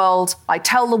wrong in the world. I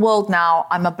tell the world now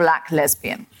I'm a black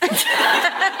lesbian."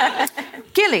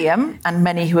 Gilliam, and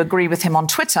many who agree with him on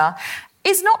Twitter,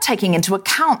 is not taking into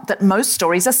account that most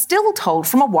stories are still told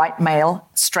from a white male,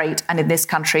 straight, and in this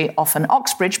country, often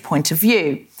Oxbridge point of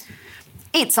view.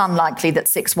 It's unlikely that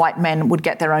 6 white men would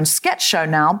get their own sketch show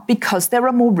now because there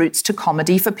are more routes to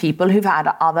comedy for people who've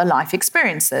had other life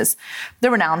experiences. The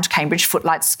renowned Cambridge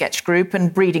Footlights sketch group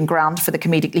and breeding ground for the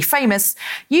comedically famous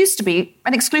used to be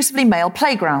an exclusively male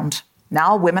playground.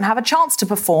 Now women have a chance to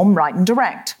perform, write and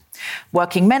direct.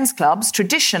 Working men's clubs,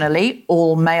 traditionally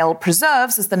all-male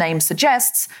preserves, as the name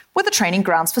suggests, were the training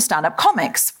grounds for stand-up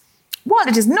comics. While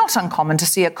it is not uncommon to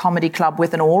see a comedy club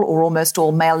with an all or almost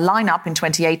all-male lineup in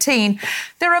 2018,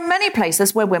 there are many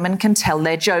places where women can tell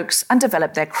their jokes and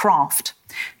develop their craft.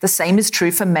 The same is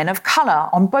true for men of colour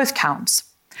on both counts.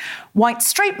 White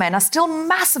straight men are still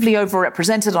massively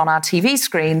overrepresented on our TV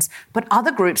screens, but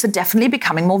other groups are definitely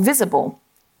becoming more visible.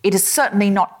 It is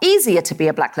certainly not easier to be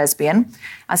a black lesbian.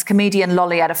 As comedian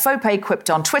Lolly Adefope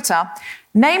quipped on Twitter,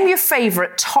 "Name your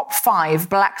favourite top 5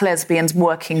 black lesbians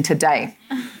working today."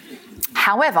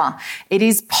 However, it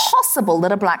is possible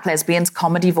that a black lesbian's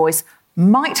comedy voice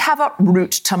might have a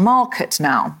route to market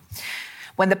now.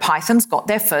 When the Pythons got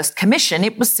their first commission,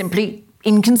 it was simply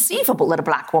inconceivable that a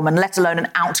black woman, let alone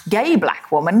an out gay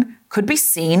black woman, could be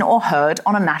seen or heard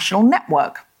on a national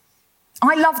network.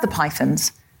 I love the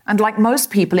Pythons, and like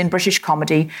most people in British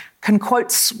comedy, can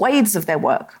quote swathes of their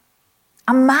work.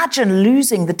 Imagine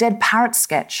losing the Dead Parrot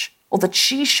sketch or the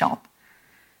Cheese Shop.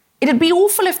 It'd be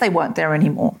awful if they weren't there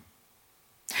anymore.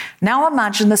 Now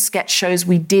imagine the sketch shows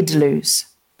we did lose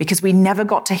because we never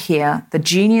got to hear the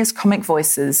genius comic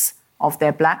voices of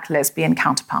their black lesbian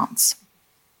counterparts.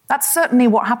 That's certainly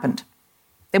what happened.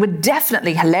 There were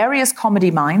definitely hilarious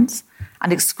comedy minds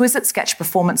and exquisite sketch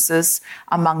performances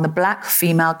among the black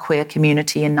female queer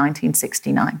community in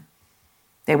 1969.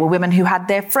 There were women who had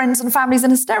their friends and families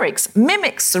in hysterics,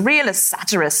 mimics, surrealists,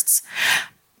 satirists.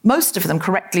 Most of them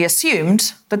correctly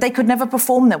assumed that they could never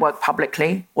perform their work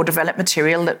publicly or develop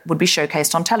material that would be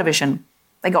showcased on television.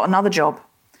 They got another job.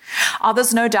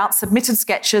 Others, no doubt, submitted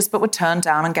sketches but were turned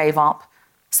down and gave up.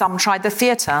 Some tried the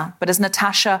theatre, but as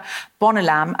Natasha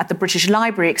Bonilam at the British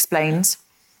Library explains,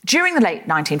 during the late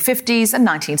 1950s and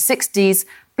 1960s,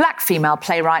 black female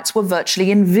playwrights were virtually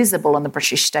invisible on the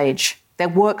British stage. Their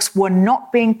works were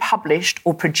not being published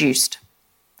or produced.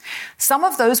 Some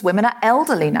of those women are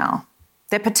elderly now.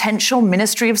 Their potential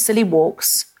ministry of silly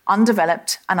walks,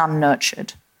 undeveloped and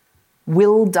unnurtured,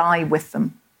 will die with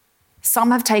them.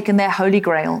 Some have taken their holy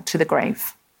grail to the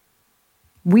grave.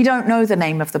 We don't know the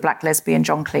name of the black lesbian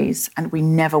John Cleese, and we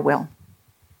never will.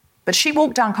 But she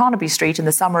walked down Carnaby Street in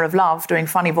the summer of love, doing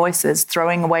funny voices,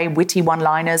 throwing away witty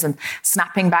one-liners and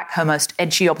snapping back her most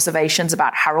edgy observations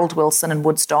about Harold Wilson and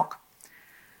Woodstock.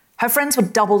 Her friends were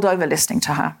doubled over listening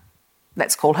to her.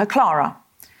 Let's call her Clara.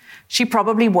 She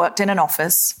probably worked in an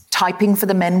office, typing for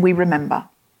the men we remember.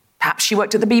 Perhaps she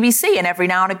worked at the BBC and every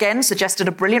now and again suggested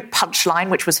a brilliant punchline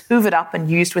which was hoovered up and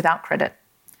used without credit.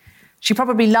 She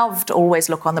probably loved to always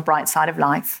look on the bright side of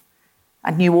life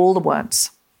and knew all the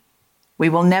words. We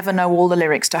will never know all the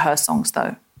lyrics to her songs,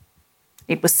 though.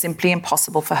 It was simply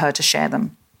impossible for her to share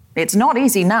them. It's not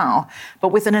easy now, but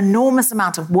with an enormous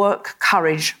amount of work,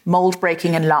 courage,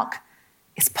 mould-breaking and luck,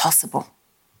 it's possible.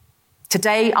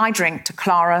 Today, I drink to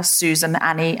Clara, Susan,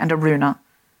 Annie and Aruna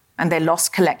and their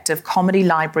lost collective comedy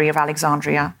library of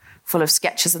Alexandria, full of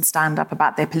sketches and stand-up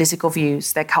about their political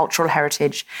views, their cultural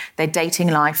heritage, their dating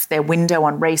life, their window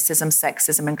on racism,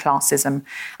 sexism and classism,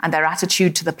 and their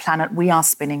attitude to the planet we are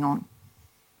spinning on.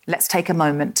 Let's take a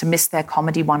moment to miss their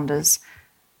comedy wonders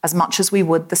as much as we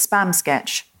would the Spam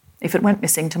sketch if it went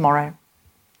missing tomorrow.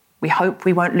 We hope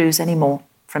we won't lose any more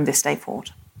from this day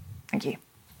forward. Thank you.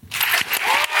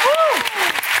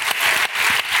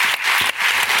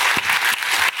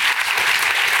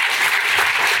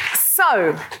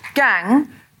 So,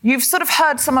 gang, you've sort of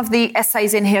heard some of the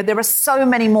essays in here. There are so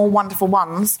many more wonderful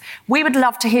ones. We would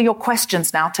love to hear your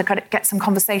questions now to get some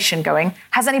conversation going.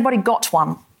 Has anybody got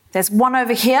one? There's one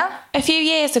over here. A few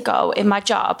years ago in my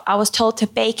job, I was told to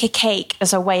bake a cake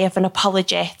as a way of an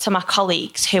apology to my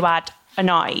colleagues who I'd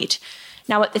annoyed.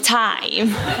 Now, at the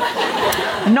time...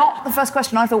 Not the first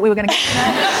question I thought we were going to get.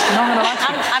 Not going to lie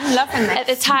to you. I'm loving this. At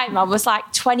the time, I was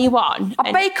like 21.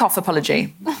 A bake-off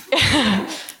apology?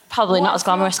 Probably not as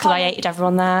glamorous because I hated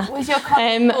everyone there. Was your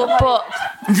but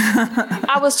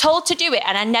I was told to do it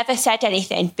and I never said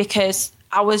anything because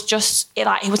I was just,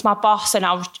 he was my boss and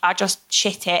I just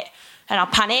shit it and I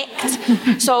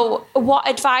panicked. So what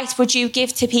advice would you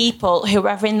give to people who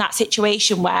are in that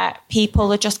situation where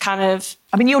people are just kind of...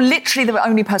 I mean, you're literally the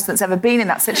only person that's ever been in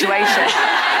that situation.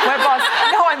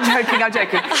 No, I'm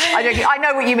joking. I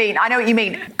know what you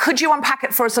mean. Could you unpack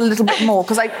it for us a little bit more?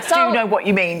 Because I do know what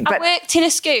you mean. But... I worked in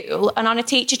a school and on a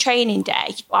teacher training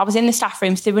day, I was in the staff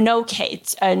rooms, there were no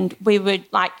kids and we would,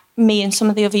 me and some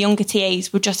of the other younger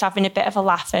TAs were just having a bit of a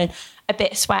laugh and a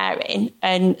bit of swearing.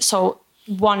 And so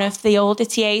one of the older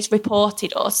TAs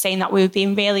reported us saying that we were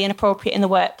being really inappropriate in the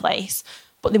workplace.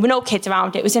 But there were no kids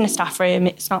around. It was in a staff room.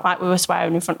 It's not like we were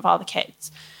swearing in front of all the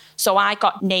kids. So I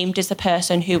got named as the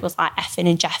person who was effing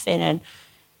and jeffing. And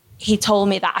he told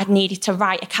me that I needed to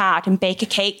write a card and bake a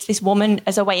cake to this woman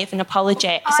as a way of an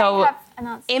apology. So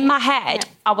in my head,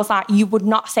 I was like, you would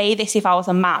not say this if I was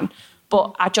a man.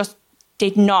 But I just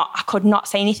did not. I could not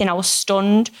say anything. I was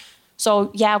stunned.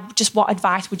 So, yeah, just what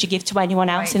advice would you give to anyone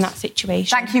else in that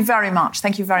situation? Thank you very much.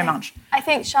 I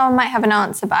think Sean might have an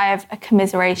answer, but I have a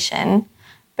commiseration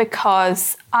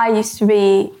because I used to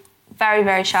be very,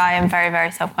 very shy and very,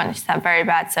 very self-conscious, had very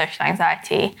bad social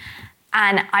anxiety.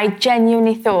 And I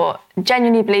genuinely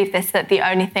believed this, that the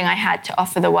only thing I had to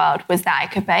offer the world was that I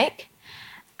could bake.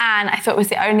 And I thought it was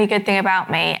the only good thing about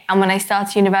me. And when I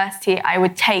started university, I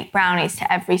would take brownies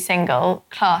to every single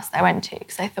class that I went to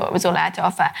because I thought it was all I had to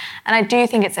offer. And I do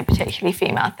think it's a particularly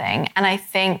female thing. And I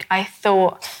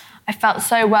felt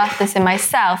so worthless in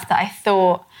myself that I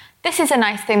thought, this is a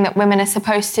nice thing that women are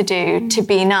supposed to do to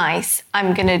be nice.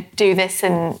 I'm going to do this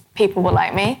and people will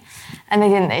like me. And they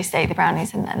didn't. They just ate the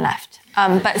brownies and then left.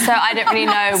 But so I don't really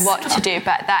know what to do.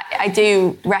 But that I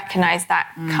do recognise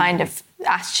that kind of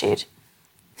attitude.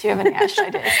 Do you have any extra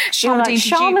ideas?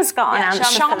 Sharma's got an answer.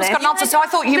 Sharma's got an answer, so I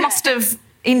thought you must have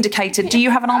indicated. Do you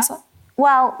have an answer?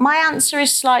 Well, my answer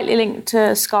is slightly linked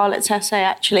to Scarlett's essay,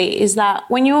 actually, is that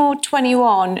when you're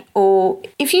 21, or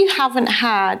if you haven't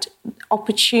had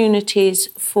opportunities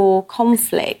for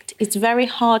conflict, it's very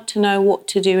hard to know what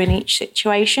to do in each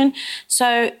situation.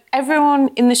 So everyone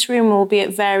in this room will be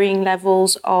at varying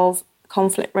levels of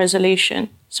conflict resolution.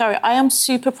 Sorry, I am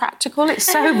super practical. It's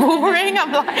so boring.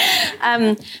 I'm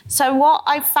like, so what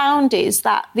I found is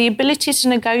that the ability to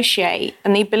negotiate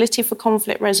and the ability for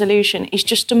conflict resolution is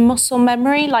just a muscle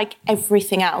memory, like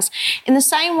everything else. In the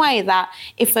same way that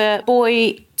if a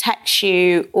boy texts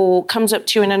you or comes up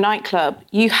to you in a nightclub,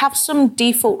 you have some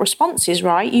default responses,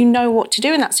 right? You know what to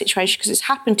do in that situation because it's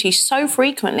happened to you so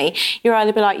frequently. You'll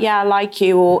either be like, yeah, I like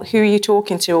you, or who are you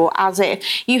talking to, or as if.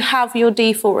 You have your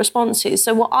default responses.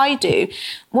 So what I do,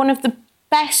 one of the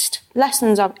best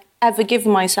lessons I've ever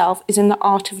given myself is in the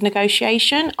art of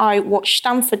negotiation. I watched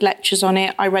Stanford lectures on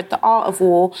it. I read The Art of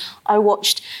War. I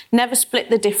watched Never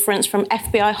Split the Difference from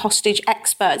FBI hostage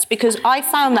experts, because I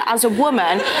found that as a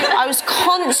woman, I was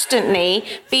constantly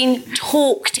being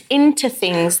talked into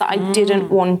things that I didn't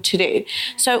want to do.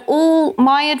 So all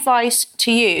my advice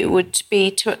to you would be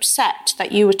to accept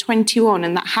that you were 21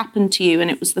 and that happened to you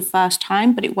and it was the first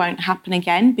time, but it won't happen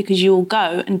again, because you'll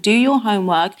go and do your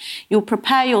homework. You'll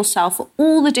prepare yourself for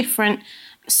all the different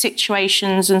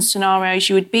situations and scenarios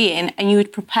you would be in, and you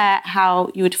would prepare how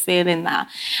you would feel in that.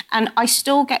 And I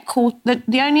still get caught.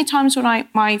 The only times when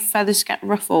my feathers get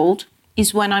ruffled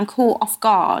is when I'm caught off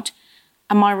guard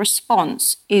and my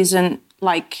response isn't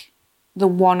like the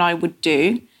one I would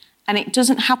do. And it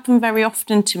doesn't happen very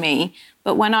often to me,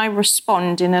 but when I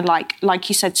respond in a like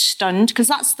you said, stunned, because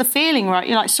that's the feeling, right?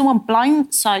 You're like, someone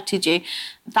blindsided you.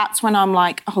 That's when I'm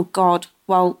like, oh God,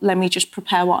 well, let me just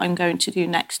prepare what I'm going to do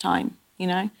next time, you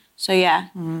know? So yeah,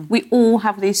 we all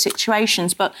have these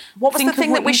situations, but... What was the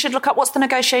thing that we should look up? What's the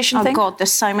negotiation thing? Oh God,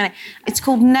 there's so many. It's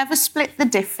called Never Split the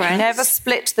Difference. Never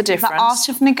Split the Difference. The Art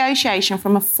of Negotiation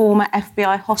from a former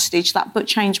FBI hostage. That book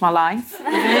changed my life.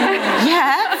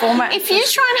 Yeah. If you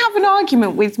try and have an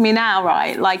argument with me now,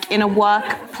 right, like in a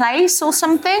workplace or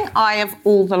something, I have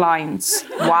all the lines.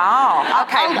 Wow.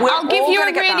 Okay, I'll give you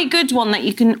a really good one that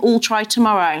you can all try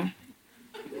tomorrow.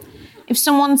 If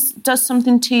someone does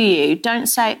something to you, don't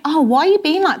say, oh, why are you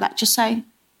being like that? Just say,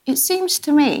 it seems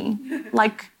to me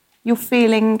like you're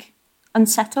feeling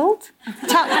unsettled.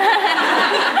 Tell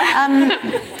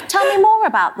me more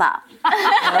about that.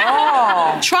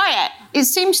 Oh. Try it. It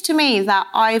seems to me that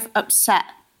I've upset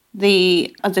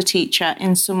the other teacher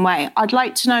in some way. I'd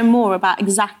like to know more about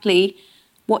exactly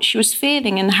what she was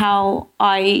feeling and how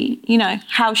I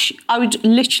would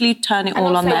literally turn it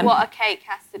all on them. And also what a cake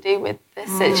has to do with this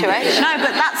situation. No,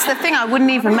 but that's the thing. I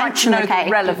wouldn't even mention the cake.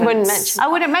 I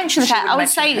wouldn't mention the cake. I would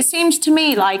say, it seems to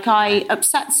me like I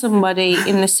upset somebody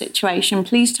in this situation.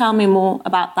 Please tell me more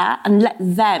about that, and let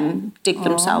them dig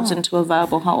themselves into a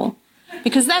verbal hole.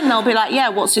 Because then they'll be like, yeah,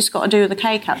 what's this got to do with the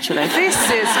cake, actually? This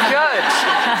is good.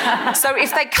 So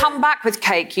if they come back with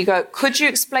cake, you go, could you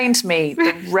explain to me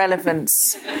the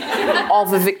relevance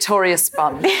of a Victoria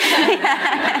sponge?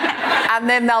 And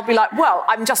then they'll be like, well,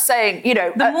 I'm just saying, you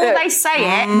know... The more they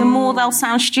say it, the more they'll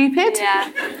sound stupid.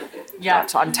 Yeah.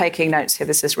 I'm taking notes here.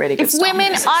 This is really good stuff.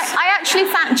 Women, I actually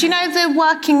found, do you know the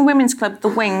Working Women's Club, The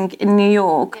Wing in New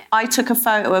York? Yeah. I took a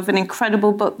photo of an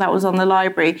incredible book that was on the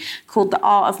library called The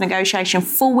Art of Negotiation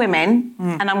for Women,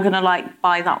 and I'm going to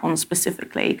buy that one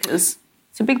specifically because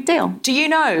it's a big deal. Do you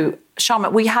know,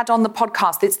 Sharma, we had on the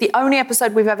podcast, it's the only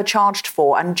episode we've ever charged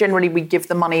for, and generally we give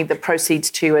the money, the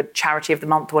proceeds to a charity of the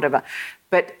month or whatever,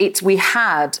 but we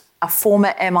had a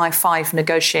former MI5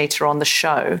 negotiator on the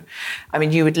show. I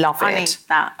mean, you would love it. I need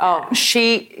that. Oh,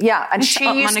 she used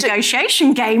my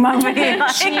negotiation game over here.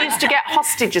 She used to get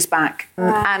hostages back.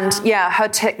 Wow. And her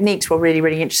techniques were really,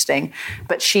 really interesting.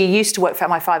 But she used to work for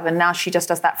MI5 and now she just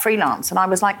does that freelance. And I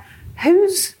was like,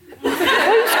 who's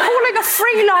calling a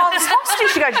freelance hostage?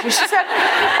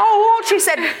 She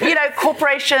said,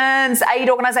 corporations, aid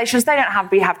organisations, they don't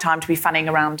have time to be fanning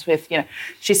around with,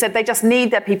 She said they just need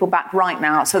their people back right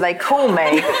now, so they call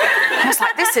me. I was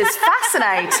like, this is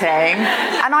fascinating.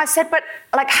 And I said, but,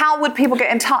 how would people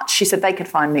get in touch? She said, they could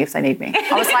find me if they need me.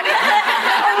 I was like,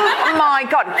 oh, my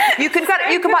God. You can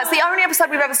buy it's the only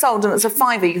episode we've ever sold, and it's a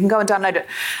 £5. You can go and download it.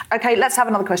 OK, let's have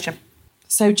another question.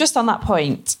 So just on that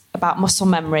point about muscle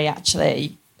memory,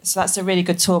 actually, so that's a really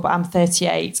good tool, but I'm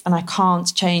 38 and I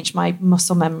can't change my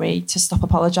muscle memory to stop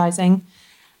apologising.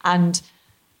 And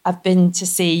I've been to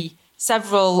see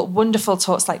several wonderful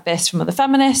talks like this from other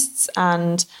feminists,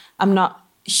 and I'm not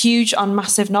huge on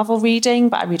massive novel reading,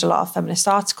 but I read a lot of feminist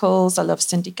articles. I love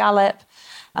Cindy Gallop.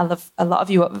 I love a lot of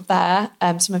you up there.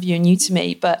 Some of you are new to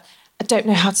me, but I don't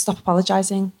know how to stop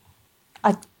apologising.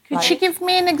 Could you give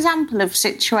me an example of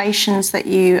situations that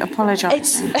you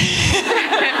apologise in?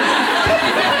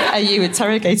 Are you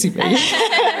interrogating me?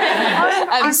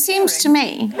 It seems to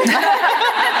me. Grace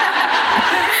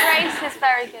is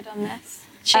very good on this.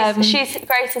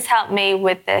 Grace has helped me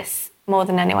with this more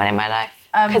than anyone in my life,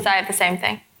 because I have the same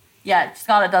thing. Yeah,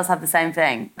 Scarlett does have the same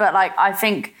thing. But, like, I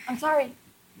think... I'm sorry.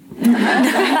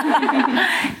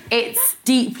 It's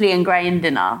deeply ingrained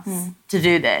in us to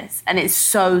do this, and it's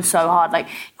so hard. Like,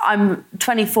 I'm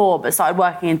 24 but started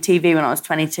working in TV when I was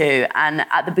 22, and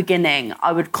at the beginning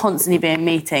I would constantly be in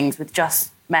meetings with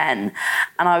just men,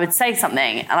 and I would say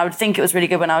something and I would think it was really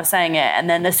good when I was saying it, and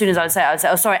then as soon as I would say it, I would say,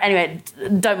 oh sorry, anyway,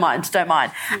 don't mind.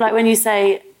 Like when you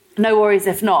say no worries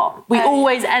if not, we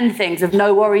always end things with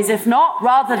no worries if not,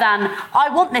 rather than I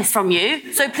want this from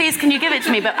you, so please can you give it to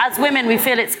me. But as women we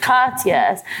feel it's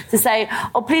courteous to say,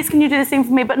 oh please can you do this thing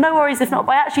for me, but no worries if not,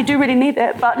 but I actually do really need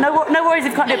it, but no worries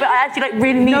if you can't do it, but I actually like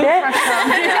really need it.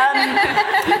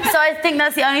 So I think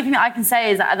that's the only thing that I can say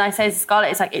is that, and I say to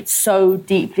Scarlett, it's like it's so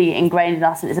deeply ingrained in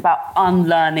us, and it's about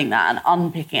unlearning that and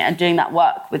unpicking it and doing that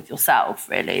work with yourself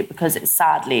really, because it's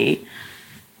sadly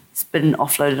it's been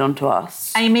offloaded onto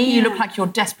us. Amy, you look like you're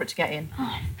desperate to get in.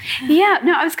 Yeah,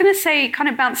 no, I was going to say, kind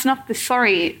of bouncing off the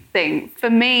sorry thing, for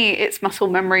me, it's muscle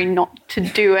memory not to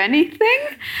do anything.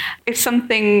 If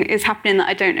something is happening that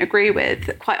I don't agree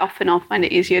with, quite often I'll find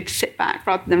it easier to sit back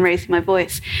rather than raising my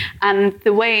voice. And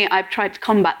the way I've tried to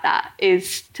combat that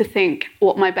is to think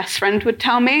what my best friend would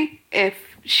tell me if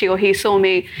she or he saw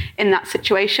me in that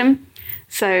situation.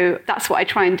 So that's what I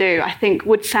try and do. I think,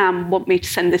 would Sam want me to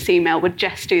send this email? Would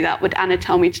Jess do that? Would Anna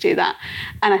tell me to do that?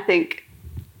 And I think,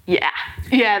 yeah,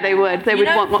 they would. They would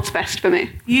want what's best for me.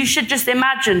 You should just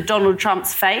imagine Donald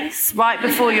Trump's face right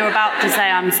before you're about to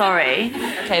say, I'm sorry.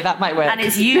 Okay, that might work. And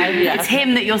it's you, it's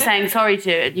him that you're saying sorry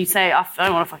to. And you say, I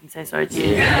don't want to fucking say sorry to you.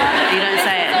 You don't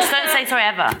say it. Just don't say sorry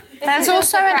ever. There's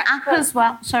also an app as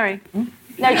well. Sorry. No,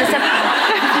 just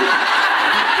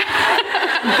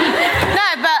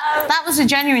No, but that was a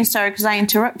genuine story because I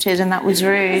interrupted and that was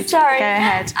rude. Sorry. Go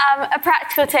ahead. A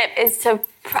practical tip is to,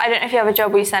 I don't know if you have a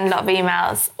job where you send a lot of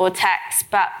emails or texts,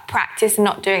 but practice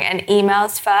not doing it in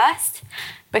emails first,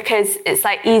 because it's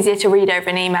like easier to read over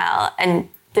an email and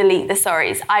delete the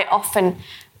sorries. I often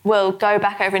will go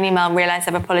back over an email and realise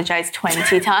I've apologised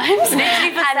 20 times. Literally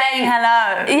for saying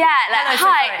hello. Yeah, like, hello,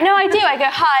 hi. sorry. No, I do. I go,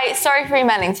 hi, sorry for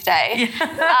emailing today.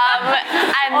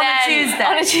 And On then, a Tuesday.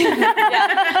 On a Tuesday,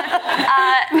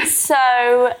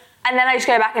 yeah. And then I just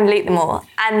go back and delete them all.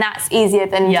 And that's easier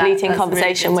than deleting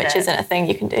conversation, really which isn't a thing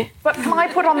you can do. But can I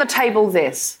put on the table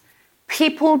this?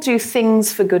 People do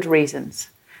things for good reasons.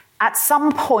 At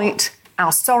some point,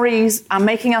 our sorries, our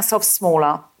making ourselves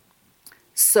smaller,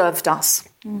 served us.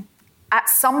 At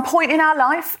some point in our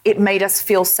life, it made us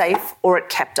feel safe or it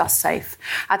kept us safe.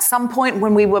 At some point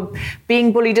when we were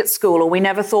being bullied at school or we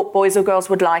never thought boys or girls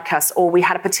would like us or we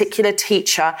had a particular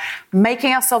teacher,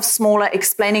 making ourselves smaller,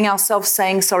 explaining ourselves,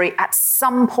 saying sorry, at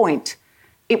some point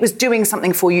it was doing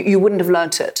something for you. You wouldn't have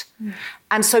learnt it.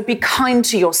 And so be kind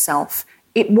to yourself.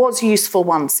 It was useful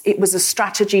once. It was a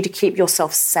strategy to keep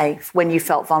yourself safe when you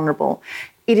felt vulnerable.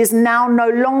 It is now no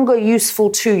longer useful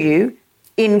to you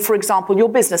in, for example, your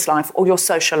business life or your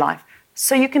social life.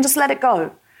 So you can just let it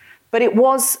go. But it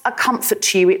was a comfort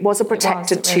to you. It was a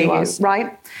protector to you,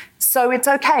 right? So it's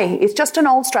okay. It's just an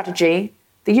old strategy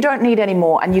that you don't need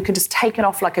anymore, and you can just take it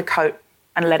off like a coat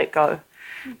and let it go.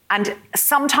 And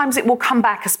sometimes it will come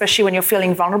back, especially when you're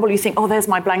feeling vulnerable. You think, oh, there's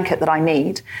my blanket that I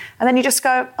need. And then you just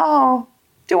go, oh,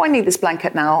 do I need this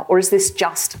blanket now? Or is this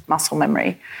just muscle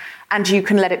memory? And you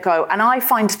can let it go. And I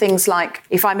find things like,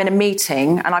 if I'm in a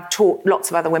meeting, and I've taught lots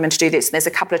of other women to do this, and there's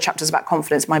a couple of chapters about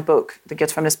confidence in my book, the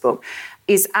Guilty Feminist book,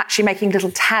 is actually making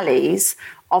little tallies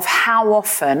of how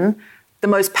often the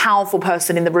most powerful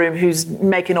person in the room who's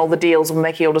making all the deals or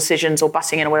making all decisions or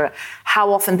butting in or whatever,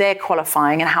 how often they're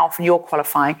qualifying and how often you're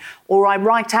qualifying. Or I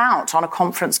write out on a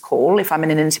conference call, if I'm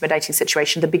in an intimidating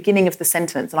situation, the beginning of the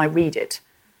sentence and I read it.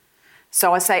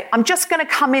 So I say, I'm just going to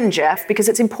come in, Jeff, because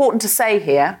it's important to say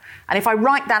here. And if I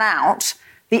write that out,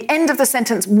 the end of the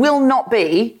sentence will not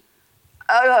be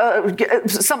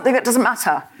something that doesn't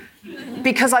matter.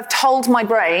 Because I've told my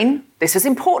brain, this is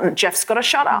important, Jeff's got to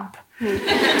shut up.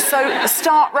 So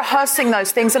start rehearsing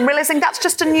those things and realising that's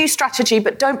just a new strategy,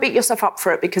 but don't beat yourself up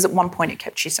for it because at one point it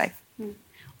kept you safe.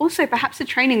 Also, perhaps a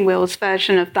training wheels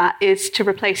version of that is to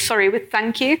replace sorry with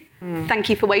thank you. Thank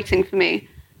you for waiting for me.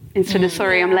 instead of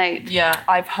sorry, I'm late. Yeah,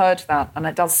 I've heard that, and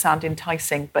it does sound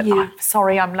enticing, but I'm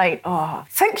sorry, I'm late. Oh,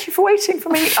 thank you for waiting for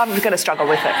me. I'm going to struggle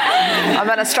with it. I'm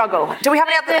going to struggle. Do we have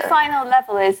any other... The final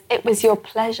level is, it was your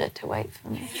pleasure to wait for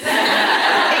me.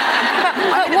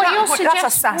 But what you're suggesting...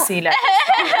 That's a sassy level.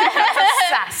 That's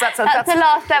a sass. That's the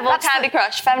last level Candy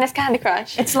Crush, feminist Candy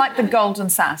Crush. It's like the golden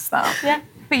sass, though. Yeah.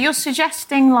 But you're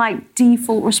suggesting like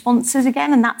default responses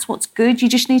again, and that's what's good. You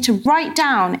just need to write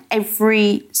down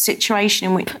every situation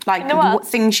in which, like, what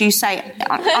things you say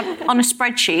on a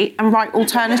spreadsheet and write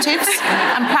alternatives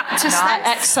and practice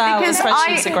that. Excel because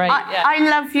spreadsheets are great. I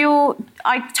love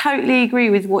I totally agree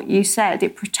with what you said.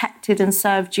 It protected and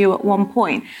served you at one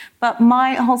point. But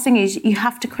my whole thing is you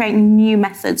have to create new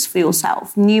methods for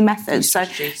yourself, new methods. So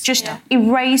just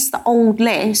erase the old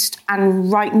list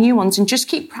and write new ones and just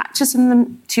keep practicing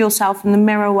them to yourself in the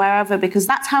mirror, wherever, because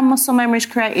that's how muscle memory is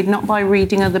created, not by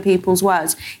reading other people's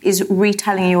words, is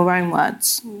retelling your own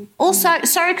words. Also,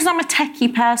 sorry, because I'm a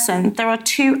techie person, there are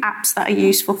 2 apps that are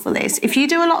useful for this. If you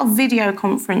do a lot of video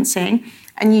conferencing,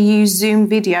 and you use Zoom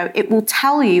video, it will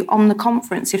tell you on the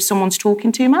conference if someone's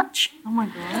talking too much. Oh my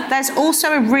God. There's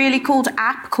also a really cool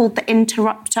app called The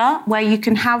Interrupter, where you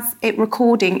can have it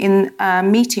recording in a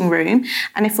meeting room,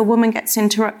 and if a woman gets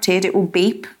interrupted, it will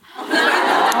beep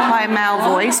by a male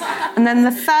voice. And then the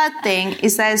third thing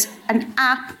is there's an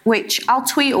app, which I'll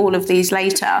tweet all of these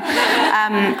later,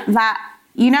 that,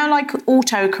 you know, like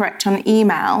autocorrect on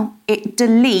email, it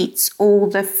deletes all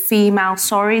the female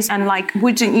sorries, and like,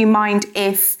 wouldn't you mind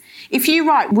if you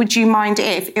write, would you mind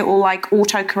if, it will like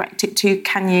autocorrect it to,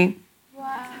 can you?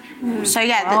 Wow. So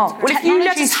yeah, well, if you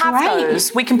let us have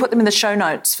those, we can put them in the show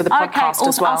notes for the podcast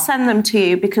as well. I'll send them to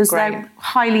you because they're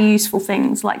highly useful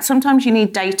things. Like sometimes you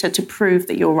need data to prove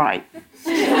that you're right.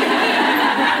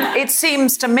 It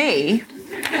seems to me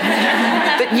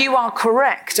that you are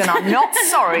correct, and I'm not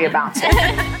sorry about it.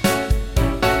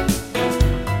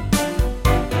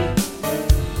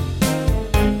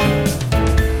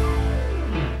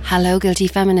 Hello, Guilty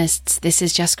Feminists. This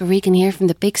is Jessica Regan here from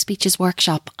the Big Speeches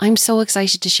Workshop. I'm so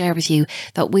excited to share with you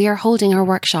that we are holding our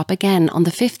workshop again on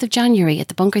the 5th of January at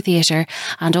the Bunker Theatre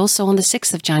and also on the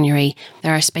 6th of January.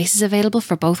 There are spaces available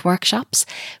for both workshops,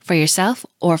 for yourself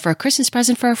or for a Christmas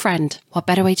present for a friend. What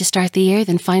better way to start the year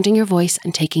than finding your voice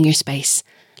and taking your space?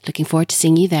 Looking forward to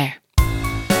seeing you there.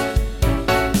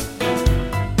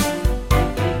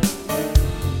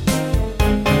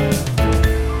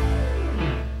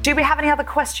 Do we have any other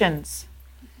questions?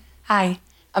 Hi.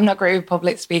 I'm not great with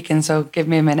public speaking, so give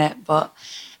me a minute, but...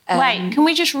 Wait, can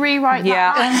we just rewrite that?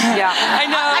 Yeah. I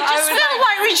know. I just feel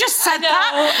like we just said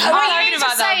that. What you need to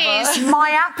say is...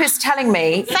 My app is telling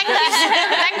me... Thank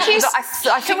you.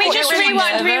 Can we just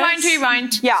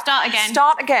rewind? Yeah.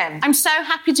 Start again. I'm so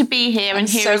happy to be here, and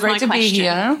here is my question. So great to be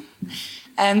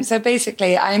here. So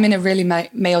basically, I'm in a really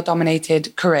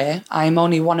male-dominated career. I'm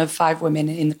only one of 5 women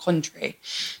in the country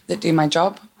that do my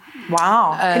job.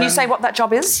 Wow. Can you say what that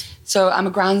job is? So I'm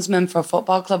a groundsman for a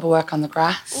football club. I work on the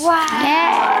grass. Wow.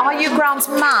 Yeah. Are you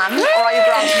groundsman or are you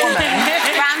groundswoman?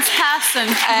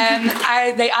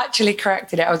 Groundsperson. They actually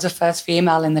corrected it. I was the first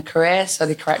female in the career, so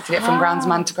they corrected it from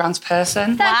groundsman to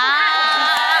groundsperson.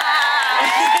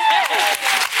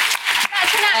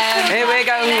 Here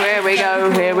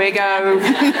we go.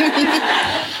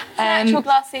 Actual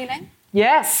glass ceiling.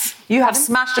 Yes, you have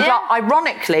smashed a glass.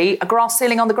 Ironically, a grass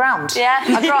ceiling on the ground. Yeah.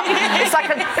 It's like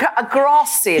a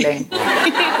grass ceiling.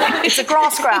 It's a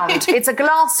grass ground. It's a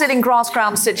glass ceiling, grass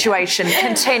ground situation.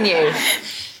 Continue.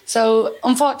 So,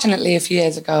 unfortunately, a few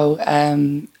years ago,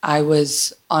 I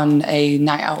was on a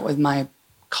night out with my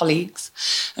colleagues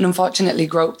and unfortunately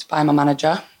groped by my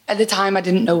manager. At the time, I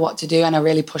didn't know what to do and I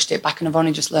really pushed it back, and I've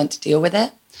only just learned to deal with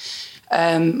it.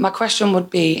 My question would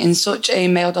be, in such a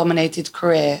male-dominated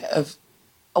career of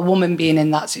a woman being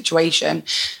in that situation,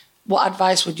 what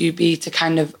advice would you be to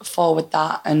kind of forward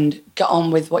that and get on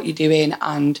with what you're doing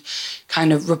and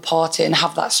kind of report it and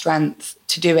have that strength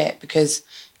to do it? Because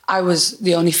I was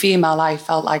the only female. I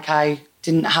felt like I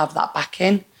didn't have that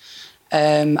backing.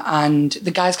 And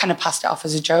the guys kind of passed it off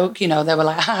as a joke. You know, they were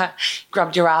like,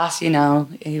 grabbed your ass, you know.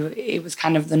 It was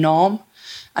kind of the norm.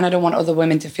 And I don't want other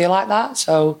women to feel like that.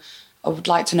 So I would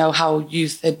like to know how you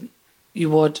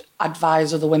would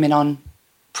advise other women on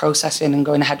processing and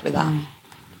going ahead with that.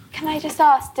 Can I just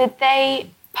ask, did they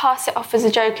pass it off as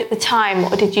a joke at the time,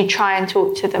 or did you try and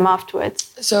talk to them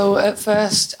afterwards? So at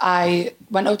first I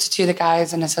went up to 2 of the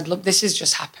guys and I said, look, this has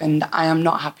just happened. I am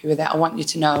not happy with it. I want you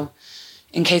to know,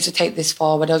 in case I take this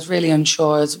forward. I was really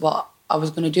unsure as what I was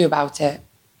going to do about it.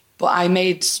 But I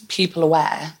made people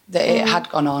aware that it had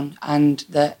gone on, and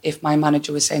that if my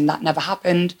manager was saying that never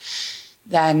happened,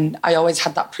 then I always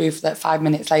had that proof that 5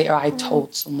 minutes later I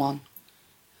told someone.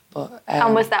 But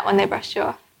and was that when they brushed you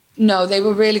off? No, they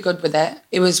were really good with it.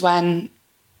 It was when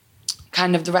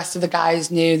kind of the rest of the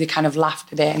guys knew, they kind of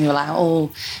laughed at it and you were like,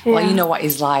 oh, well, you know what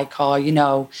he's like, or, you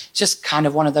know, just kind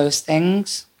of one of those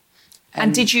things.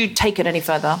 And did you take it any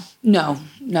further? No.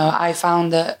 I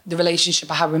found that the relationship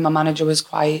I had with my manager was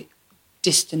quite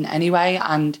distant anyway,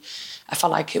 and I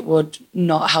felt like it would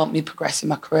not help me progress in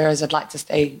my career, as I'd like to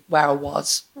stay where I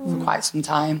was for quite some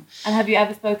time. And have you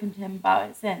ever spoken to him about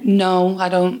it since? No, I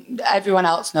don't. Everyone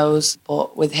else knows,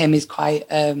 but with him, he's quite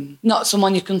not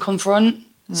someone you can confront.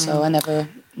 So I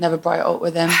never brought it up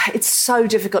with him. It's so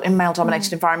difficult in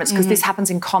male-dominated environments because this happens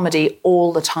in comedy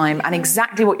all the time. And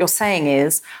exactly what you're saying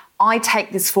is, I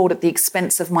take this forward at the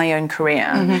expense of my own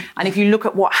career. And if you look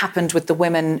at what happened with the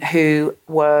women who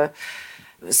were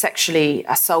sexually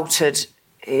assaulted,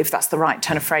 if that's the right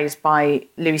turn of phrase, by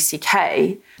Louis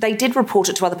C.K., they did report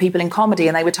it to other people in comedy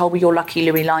and they were told, well, you're lucky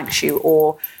Louis likes you,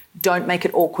 or don't make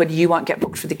it awkward, you won't get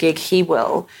booked for the gig, he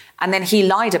will. And then he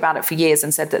lied about it for years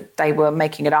and said that they were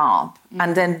making it up.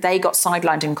 And then they got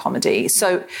sidelined in comedy.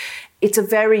 So it's a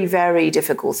very, very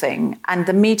difficult thing. And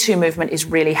the Me Too movement is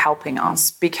really helping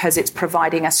us because it's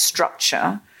providing a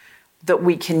structure that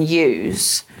we can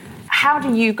use. How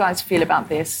do you guys feel about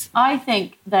this? I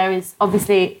think there is,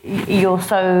 obviously, you're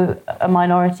so a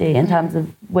minority in terms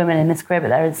of women in this career, but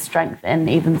there is strength in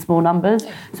even small numbers.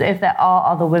 So if there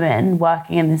are other women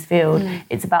working in this field,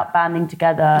 it's about banding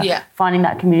together, finding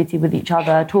that community with each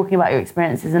other, talking about your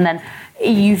experiences, and then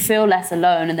you feel less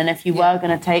alone. And then if you were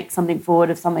going to take something forward,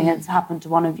 if something has happened to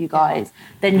one of you guys,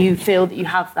 then you feel that you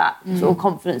have that sort of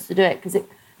confidence to do it, because it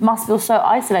must feel so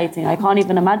isolating. I can't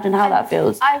even imagine how that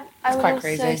feels. I would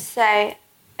also say,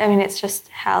 I mean, it's just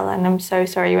hell, and I'm so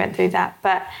sorry you went through that.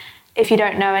 But if you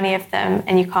don't know any of them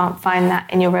and you can't find that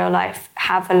in your real life,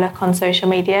 have a look on social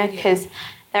media, because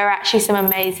there are actually some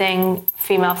amazing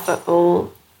female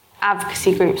football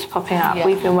advocacy groups popping up. Yeah.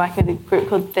 We've been working with a group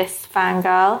called This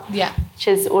Fangirl, which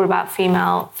is all about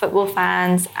female football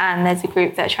fans, and there's a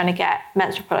group that are trying to get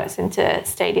menstrual products into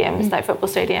stadiums, like football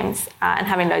stadiums, and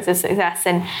having loads of success.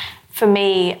 And for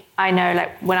me, I know,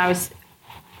 like, when I was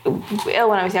ill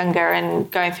when I was younger and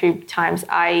going through times,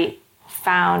 I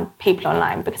found people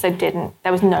online because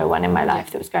there was no one in my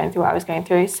life that was going through what I was going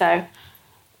through. So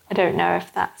I don't know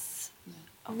if that's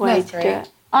a way to do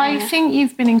it. I think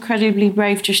you've been incredibly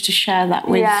brave just to share that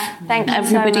with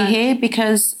everybody here,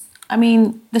 because, I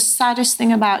mean, the saddest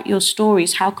thing about your story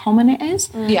is how common it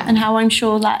is, and how I'm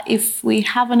sure that if we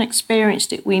haven't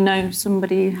experienced it, we know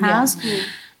somebody who has.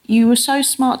 You were so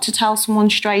smart to tell someone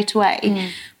straight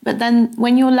away, but then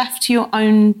when you're left to your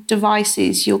own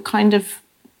devices, you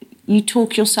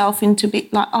talk yourself into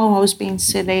like, oh, I was being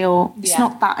silly, or it's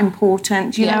not that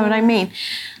important. Do you know what I mean?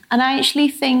 And I actually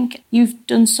think you've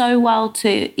done so well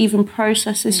to even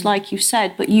process this, like you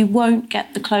said, but you won't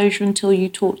get the closure until you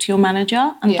talk to your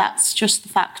manager, and that's just the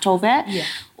fact of it.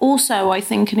 Also, I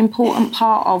think an important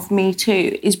part of Me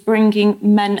Too is bringing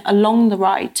men along the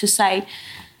ride to say,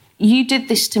 you did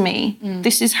this to me,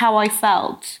 this is how I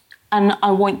felt, and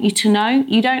I want you to know.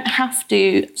 You don't have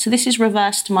to, so this is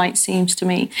reverse to my it seems to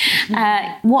me.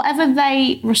 Whatever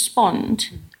they respond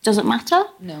doesn't matter.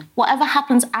 No. Whatever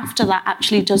happens after that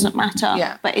actually doesn't matter.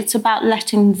 Yeah. But it's about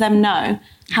letting them know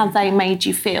how they made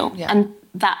you feel, and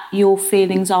that your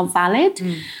feelings are valid.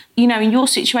 You know, in your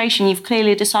situation, you've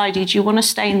clearly decided you want to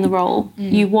stay in the role.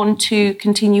 You want to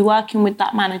continue working with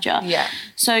that manager.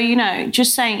 So, you know,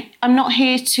 just saying, I'm not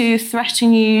here to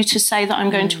threaten you, to say that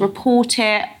I'm going to report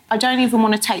it. I don't even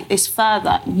want to take this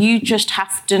further. You just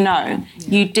have to know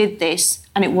you did this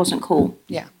and it wasn't cool.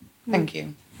 Yeah, thank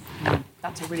you.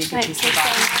 That's a really good piece of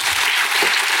advice.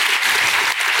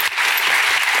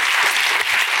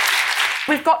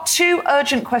 We've got 2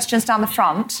 urgent questions down the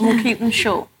front, and we'll keep them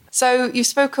short. So you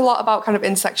spoke a lot about kind of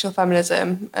intersectional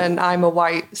feminism, and I'm a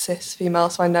white cis female,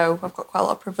 so I know I've got quite a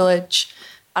lot of privilege,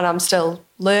 and I'm still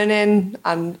learning,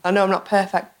 and I know I'm not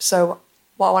perfect. So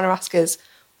what I want to ask is,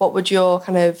 what would your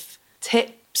kind of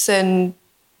tips and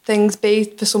things be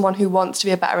for someone who wants to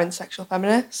be a better intersectional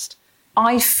feminist?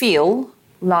 I feel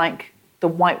like the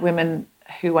white women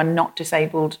who are not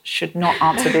disabled should not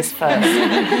answer this first,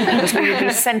 because we will be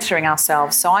centering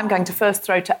ourselves. So I'm going to first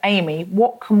throw to Amy,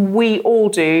 what can we all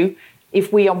do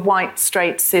if we are white,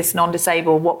 straight, cis,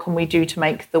 non-disabled? What can we do to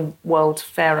make the world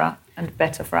fairer and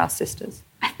better for our sisters?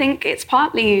 I think it's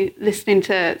partly listening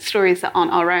to stories that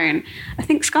aren't our own. I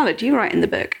think, Scarlett, you write in the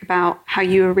book about how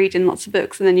you were reading lots of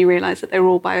books and then you realised that they were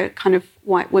all by kind of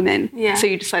white women. Yeah. So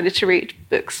you decided to read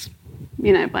books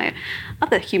by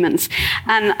other humans.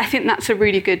 And I think that's a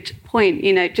really good point,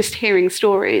 just hearing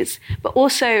stories. But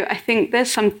also, I think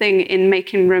there's something in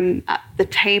making room at the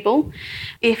table.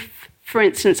 If, for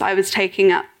instance, I was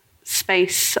taking up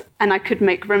space and I could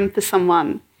make room for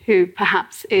someone who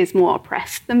perhaps is more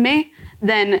oppressed than me,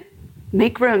 then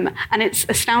make room. And it's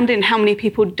astounding how many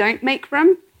people don't make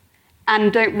room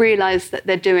and don't realise that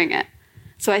they're doing it.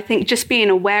 So I think just being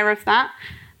aware of that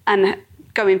and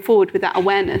going forward with that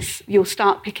awareness, you'll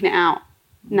start picking it out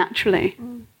naturally.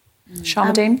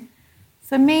 Sharmadine?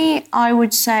 For me, I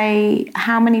would say,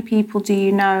 how many people do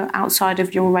you know outside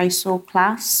of your race or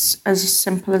class? As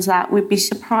simple as that. We'd be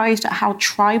surprised at how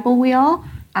tribal we are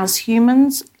as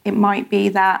humans. It might be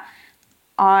that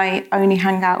I only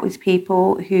hang out with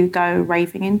people who go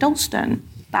raving in Dalston.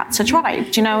 That's a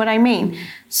tribe, do you know what I mean?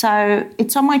 So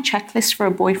it's on my checklist for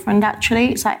a boyfriend,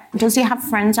 actually. It's like, does he have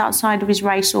friends outside of his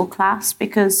race or class?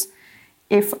 Because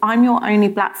if I'm your only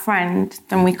black friend,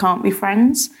 then we can't be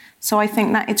friends. So I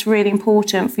think that it's really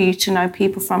important for you to know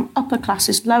people from upper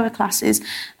classes, lower classes,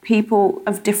 people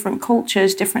of different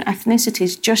cultures, different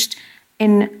ethnicities, just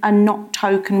in a not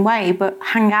token way, but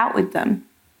hang out with them.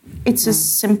 It's as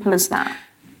simple as that.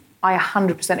 I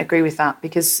 100% agree with that,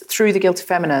 because through The Guilty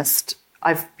Feminist,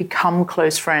 I've become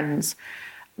close friends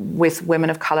with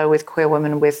women of colour, with queer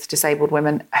women, with disabled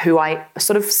women, who I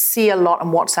sort of see a lot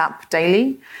on WhatsApp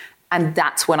daily. And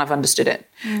that's when I've understood it.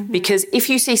 Mm-hmm. Because if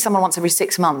you see someone once every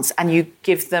 6 months and you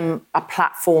give them a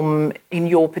platform in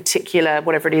your particular,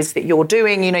 whatever it is that you're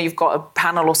doing, you've got a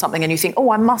panel or something and you think,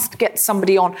 I must get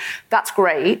somebody on, that's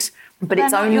great. But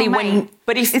it's only when...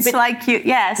 But if it's like you...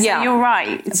 Yes, yeah, you're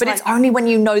right. It's only when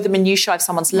you know the minutiae of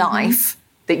someone's life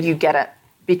that you get it.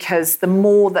 Because the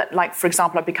more that, like, for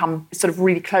example, I've become sort of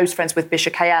really close friends with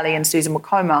Bisha Kayali and Susan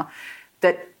Wakoma,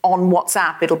 that on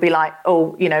WhatsApp it'll be like,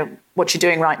 what you're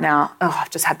doing right now? Oh, I've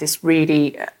just had this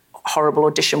really horrible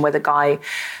audition where the guy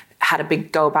had a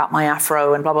big go about my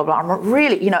afro and blah, blah, blah. I'm not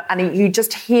really, and you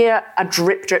just hear a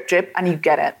drip, drip, drip, and you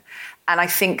get it. And I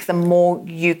think the more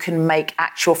you can make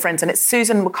actual friends, and it's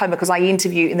Susan Wakoma, because I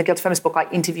interview, in the Guilty Feminist book, I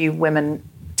interview women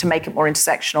to make it more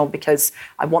intersectional, because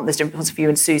I want this different points of view.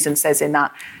 And Susan says in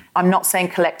that, I'm not saying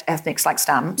collect ethnics like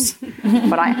stamps,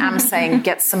 but I am saying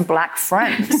get some black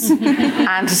friends.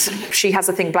 And she has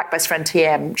a thing, Black Best Friend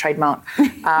TM, trademark.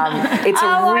 It's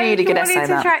a really good essay.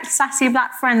 To correct sassy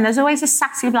black friend. There's always a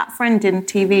sassy black friend in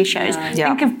TV shows.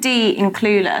 Yeah. Think of Dee in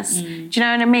Clueless. Do you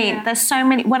know what I mean? Yeah. There's so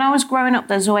many. When I was growing up,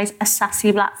 there's always a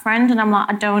sassy black friend, and I'm like,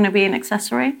 I don't want to be an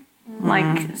accessory.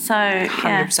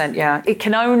 100%, yeah. It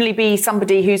can only be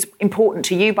somebody who's important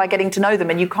to you by getting to know them,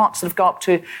 and you can't sort of go up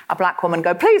to a black woman and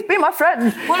go, please be my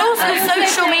friend. Well, also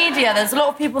social media, there's a lot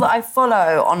of people that I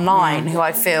follow online who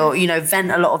I feel,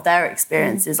 vent a lot of their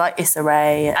experiences, like Issa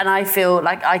Rae, and I feel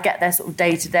like I get their sort of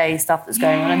day-to-day stuff that's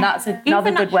going on, and that's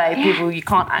another good way, people you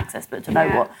can't access, but to know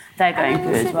what they're going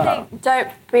through as well. Don't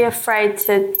be afraid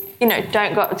to,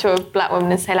 don't go up to a black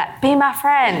woman and say, be my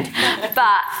friend,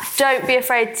 but don't be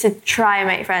afraid to try and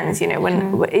make friends.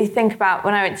 When you think about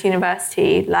when I went to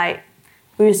university,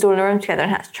 we were all in a room together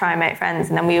and had to try and make friends,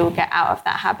 and then we all get out of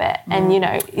that habit. And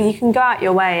you can go out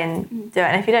your way and do it.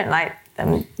 And if you don't like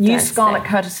them, use Scarlett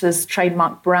Curtis's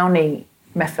trademark brownie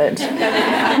method.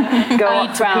 Go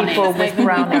up to people with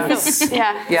brownies.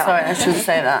 Yeah. Sorry, I shouldn't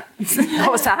say that.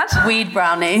 What was that? Weed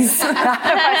brownies.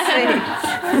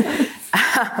 I see.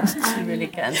 Really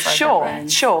get inside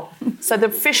Sure. So the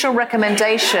official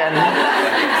recommendation,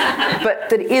 but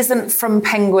that isn't from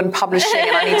Penguin Publishing,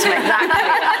 and I need to make that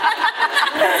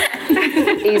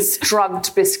clear, is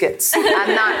drugged biscuits. And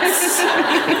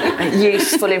that's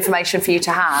useful information for you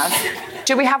to have.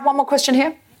 Do we have one more question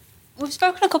here? We've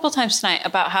spoken a couple of times tonight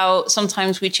about how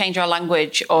sometimes we change our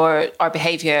language or our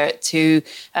behaviour to,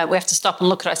 we have to stop and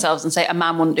look at ourselves and say, a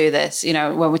man wouldn't do this,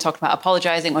 when we're talking about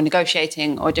apologising or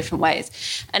negotiating or different ways.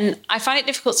 And I find it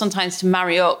difficult sometimes to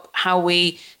marry up how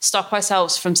we stop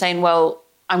ourselves from saying, well,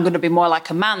 I'm going to be more like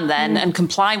a man then and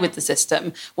comply with the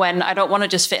system, when I don't want to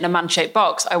just fit in a man-shaped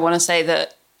box. I want to say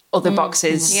that other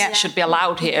boxes should be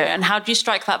allowed here. And how do you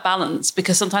strike that balance?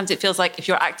 Because sometimes it feels like if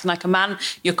you're acting like a man,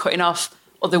 you're cutting off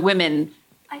other women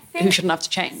who shouldn't have to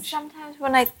change. Sometimes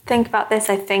when I think about this,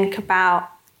 I think about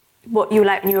what you were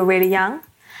like when you were really young.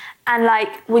 And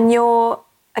when you're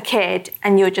a kid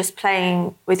and you're just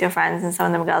playing with your friends, and some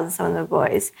of them are girls and some of them are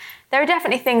boys, there are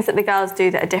definitely things that the girls do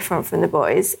that are different from the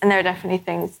boys, and there are definitely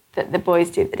things that the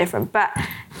boys do that are different. But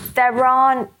there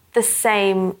aren't the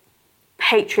same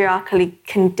patriarchally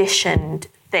conditioned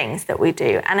things that we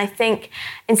do. And I think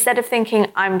instead of thinking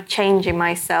I'm changing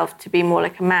myself to be more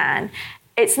like a man,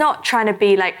 it's not trying to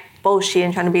be bolshy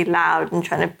and trying to be loud and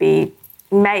trying to be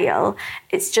male.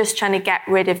 It's just trying to get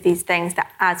rid of these things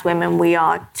that as women we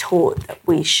are taught that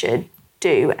we should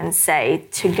do and say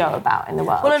to go about in the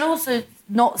world. Well, and also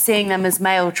not seeing them as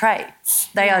male traits.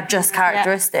 They are just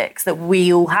characteristics that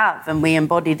we all have, and we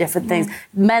embody different things.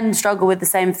 Men struggle with the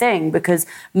same thing because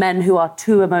men who are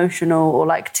too emotional or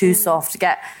like too soft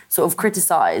get sort of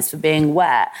criticised for being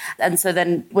wet. And so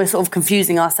then we're sort of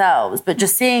confusing ourselves. But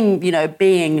just seeing, you know,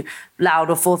 being loud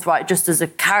or forthright just as a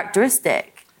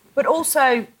characteristic. But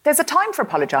also, there's a time for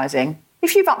apologising.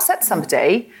 If you've upset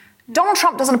somebody, Donald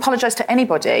Trump doesn't apologise to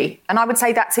anybody, and I would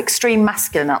say that's extreme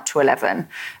masculine up to 11,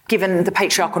 given the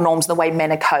patriarchal norms and the way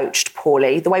men are coached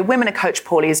poorly. The way women are coached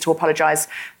poorly is to apologise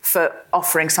for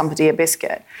offering somebody a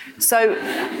biscuit. So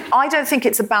I don't think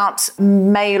it's about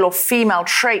male or female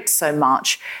traits so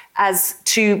much as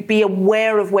to be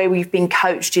aware of where we've been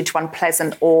coached into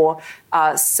unpleasant or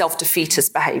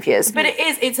self-defeatist behaviours. But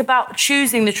it's about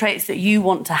choosing the traits that you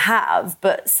want to have,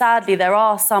 but sadly there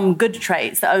are some good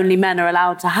traits that only men are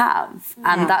allowed to have,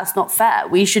 and that's not fair.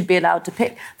 We should be allowed to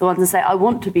pick the ones and say, I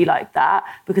want to be like that,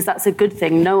 because that's a good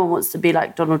thing. No one wants to be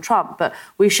like Donald Trump, but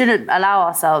we shouldn't allow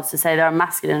ourselves to say there are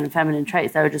masculine and feminine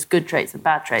traits. There are just good traits and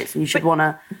bad traits, and you should want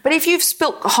to... But if you've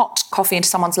spilt hot coffee into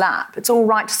someone's lap, it's all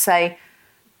right to say,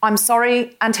 I'm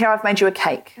sorry, and here I've made you a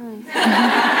cake.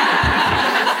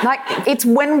 Like, it's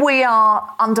when we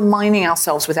are undermining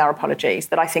ourselves with our apologies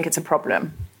that I think it's a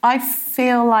problem. I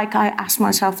feel like I ask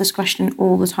myself this question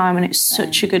all the time, and it's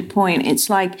such a good point. It's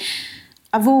like,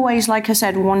 I've always, like I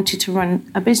said, wanted to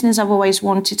run a business. I've always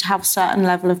wanted to have a certain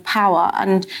level of power.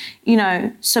 And, you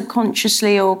know,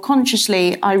 subconsciously or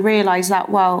consciously, I realise that,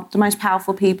 well, the most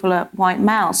powerful people are white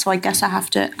males. So I guess I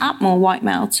have to act more white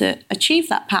male to achieve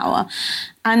that power.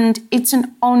 And it's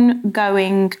an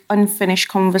ongoing, unfinished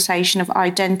conversation of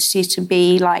identity to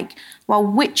be like, well,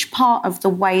 which part of the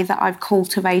way that I've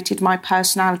cultivated my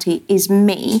personality is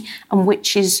me and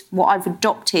which is what I've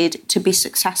adopted to be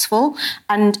successful?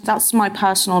 And that's my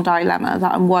personal dilemma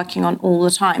that I'm working on all the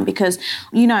time because,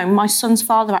 you know, my son's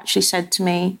father actually said to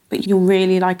me, but you're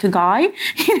really like a guy,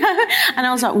 you know? And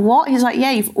I was like, what? He's like,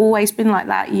 yeah, you've always been like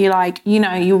that. You're like, you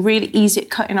know, you're really easy at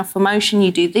cutting off emotion.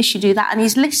 You do this, you do that. And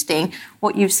he's listing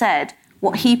what you've said,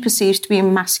 what he perceives to be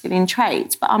masculine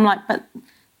traits. But I'm like, but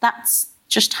that's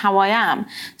just how I am.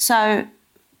 So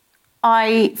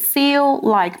I feel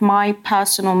like my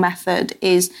personal method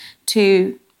is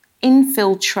to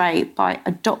infiltrate by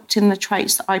adopting the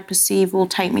traits that I perceive will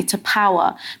take me to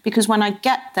power, because when I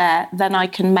get there, then I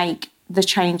can make the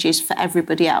changes for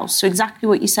everybody else. So exactly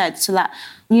what you said, so that,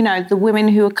 you know, the women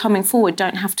who are coming forward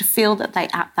don't have to feel that they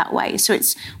act that way. So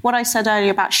it's what I said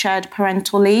earlier about shared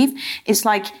parental leave. It's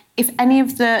like, if any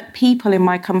of the people in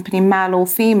my company, male or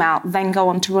female, then go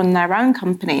on to run their own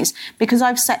companies, because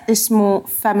I've set this more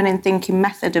feminine thinking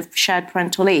method of shared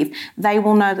parental leave, they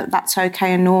will know that that's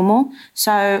okay and normal.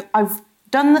 So I've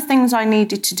done the things I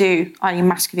needed to do, i.e.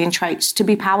 masculine traits, to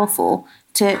be powerful,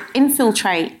 to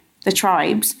infiltrate the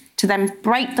tribes, to then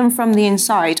break them from the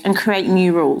inside and create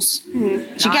new rules. Do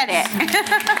you get it?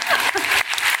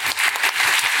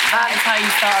 That is how you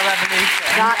start a revolution.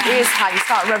 That is how you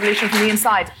start a revolution from the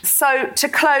inside. So to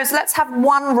close, let's have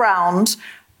one round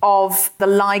of the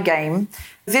lie game.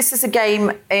 This is a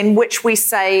game in which we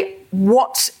say,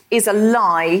 what is a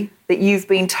lie that you've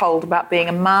been told about being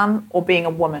a man or being a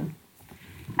woman?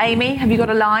 Amy, have you got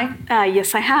a lie?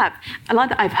 Yes, I have. A lie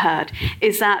that I've heard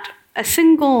is that a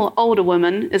single older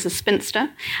woman is a spinster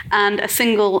and a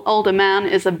single older man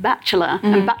is a bachelor.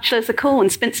 And bachelors are cool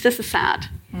and spinsters are sad.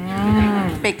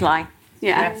 Big lie.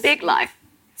 Yeah, yes. Big lie.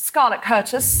 Scarlett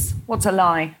Curtis, what's a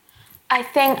lie? I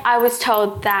think I was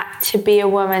told that to be a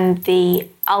woman, the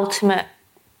ultimate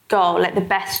goal, like the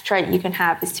best trait you can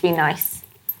have is to be nice.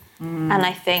 And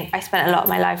I think I spent a lot of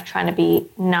my life trying to be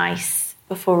nice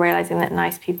before realising that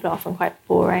nice people are often quite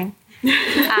boring. And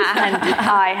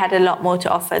I had a lot more to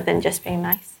offer than just being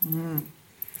nice.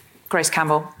 Grace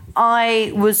Campbell.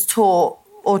 I was taught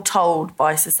or told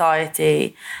by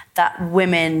society that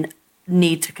women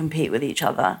need to compete with each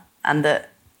other and that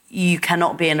you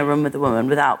cannot be in a room with a woman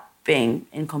without being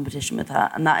in competition with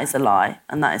her. And that is a lie.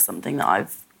 And that is something that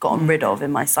I've gotten rid of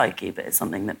in my psyche, but it's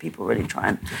something that people really try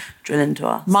and drill into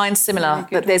us. Mine's similar,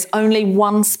 that there's only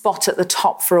one spot at the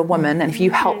top for a woman, and if you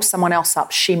help someone else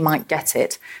up, she might get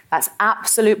it. That's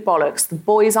absolute bollocks. The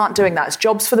boys aren't doing that. It's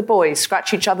jobs for the boys.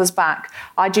 Scratch each other's back.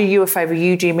 I do you a favour,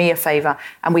 you do me a favour.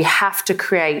 And we have to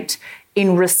create,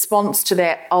 in response to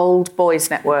their old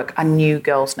boys network, a new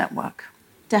girls network.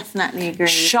 Definitely agree.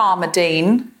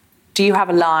 Sharmadine, do you have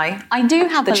a lie? I do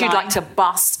have a lie. That you'd like to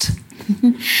bust?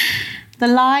 The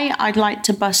lie I'd like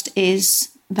to bust is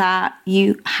that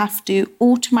you have to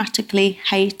automatically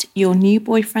hate your new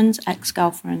boyfriend's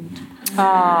ex-girlfriend.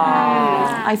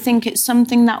 I think it's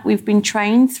something that we've been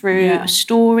trained through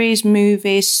stories,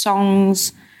 movies,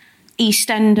 songs,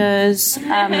 EastEnders,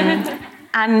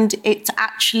 and it's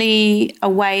actually a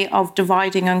way of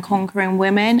dividing and conquering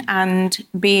women and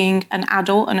being an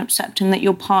adult and accepting that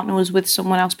your partner was with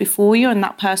someone else before you and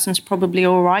that person's probably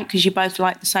all right because you both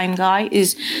like the same guy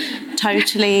is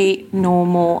totally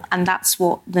normal, and that's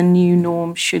what the new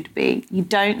norm should be. You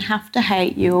don't have to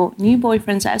hate your new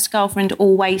boyfriend's ex-girlfriend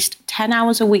or waste 10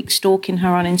 hours a week stalking her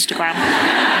on Instagram.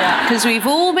 Because we've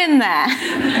all been there.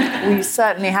 We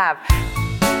certainly have.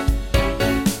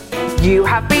 You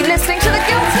have been listening to The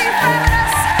Guilty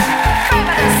Feminists.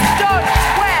 Feminists don't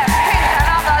wear pink and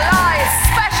other lies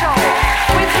special.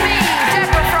 With me,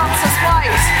 Deborah Frances-White,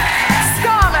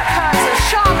 Scarlett Curtis,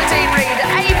 Charlottine Reed,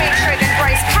 Amy Trigg and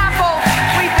Grace Campbell.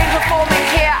 We've been performing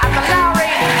here at the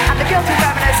Lowry, and The Guilty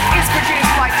Feminist is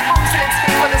produced by Tom Salinsky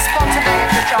for the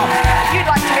Spontaneity Job. If you'd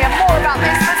like to hear more about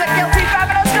this, visit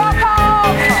guiltyfeminist.com.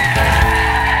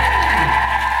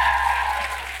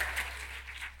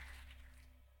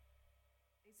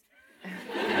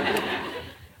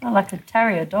 Like a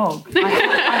terrier dog.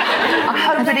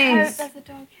 I hope it is. There's a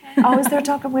dog here. Oh, is there a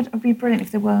dog? It would be brilliant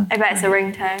if there were. I bet it's a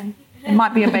ringtone. It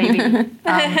might be a baby.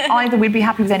 Either we'd be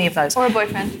happy with any of those. Or a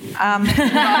boyfriend.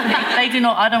 They do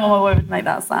not. I don't want my boyfriend to make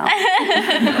that sound.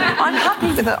 I'm happy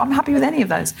with it. I'm happy with any of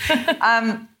those.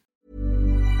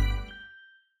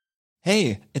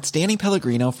 Hey, it's Danny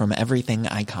Pellegrino from Everything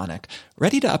Iconic.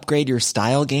 Ready to upgrade your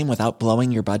style game without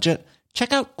blowing your budget?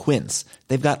 Check out Quince.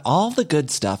 They've got all the good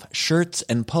stuff, shirts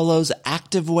and polos,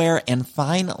 activewear, and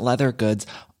fine leather goods,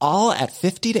 all at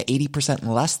 50 to 80%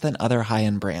 less than other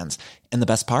high-end brands. And the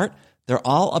best part? They're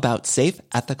all about safe,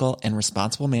 ethical, and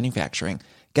responsible manufacturing.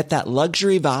 Get that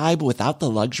luxury vibe without the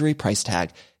luxury price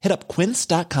tag. Hit up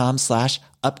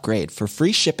quince.com/upgrade for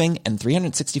free shipping and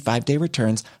 365-day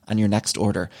returns on your next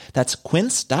order. That's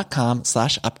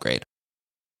quince.com/upgrade.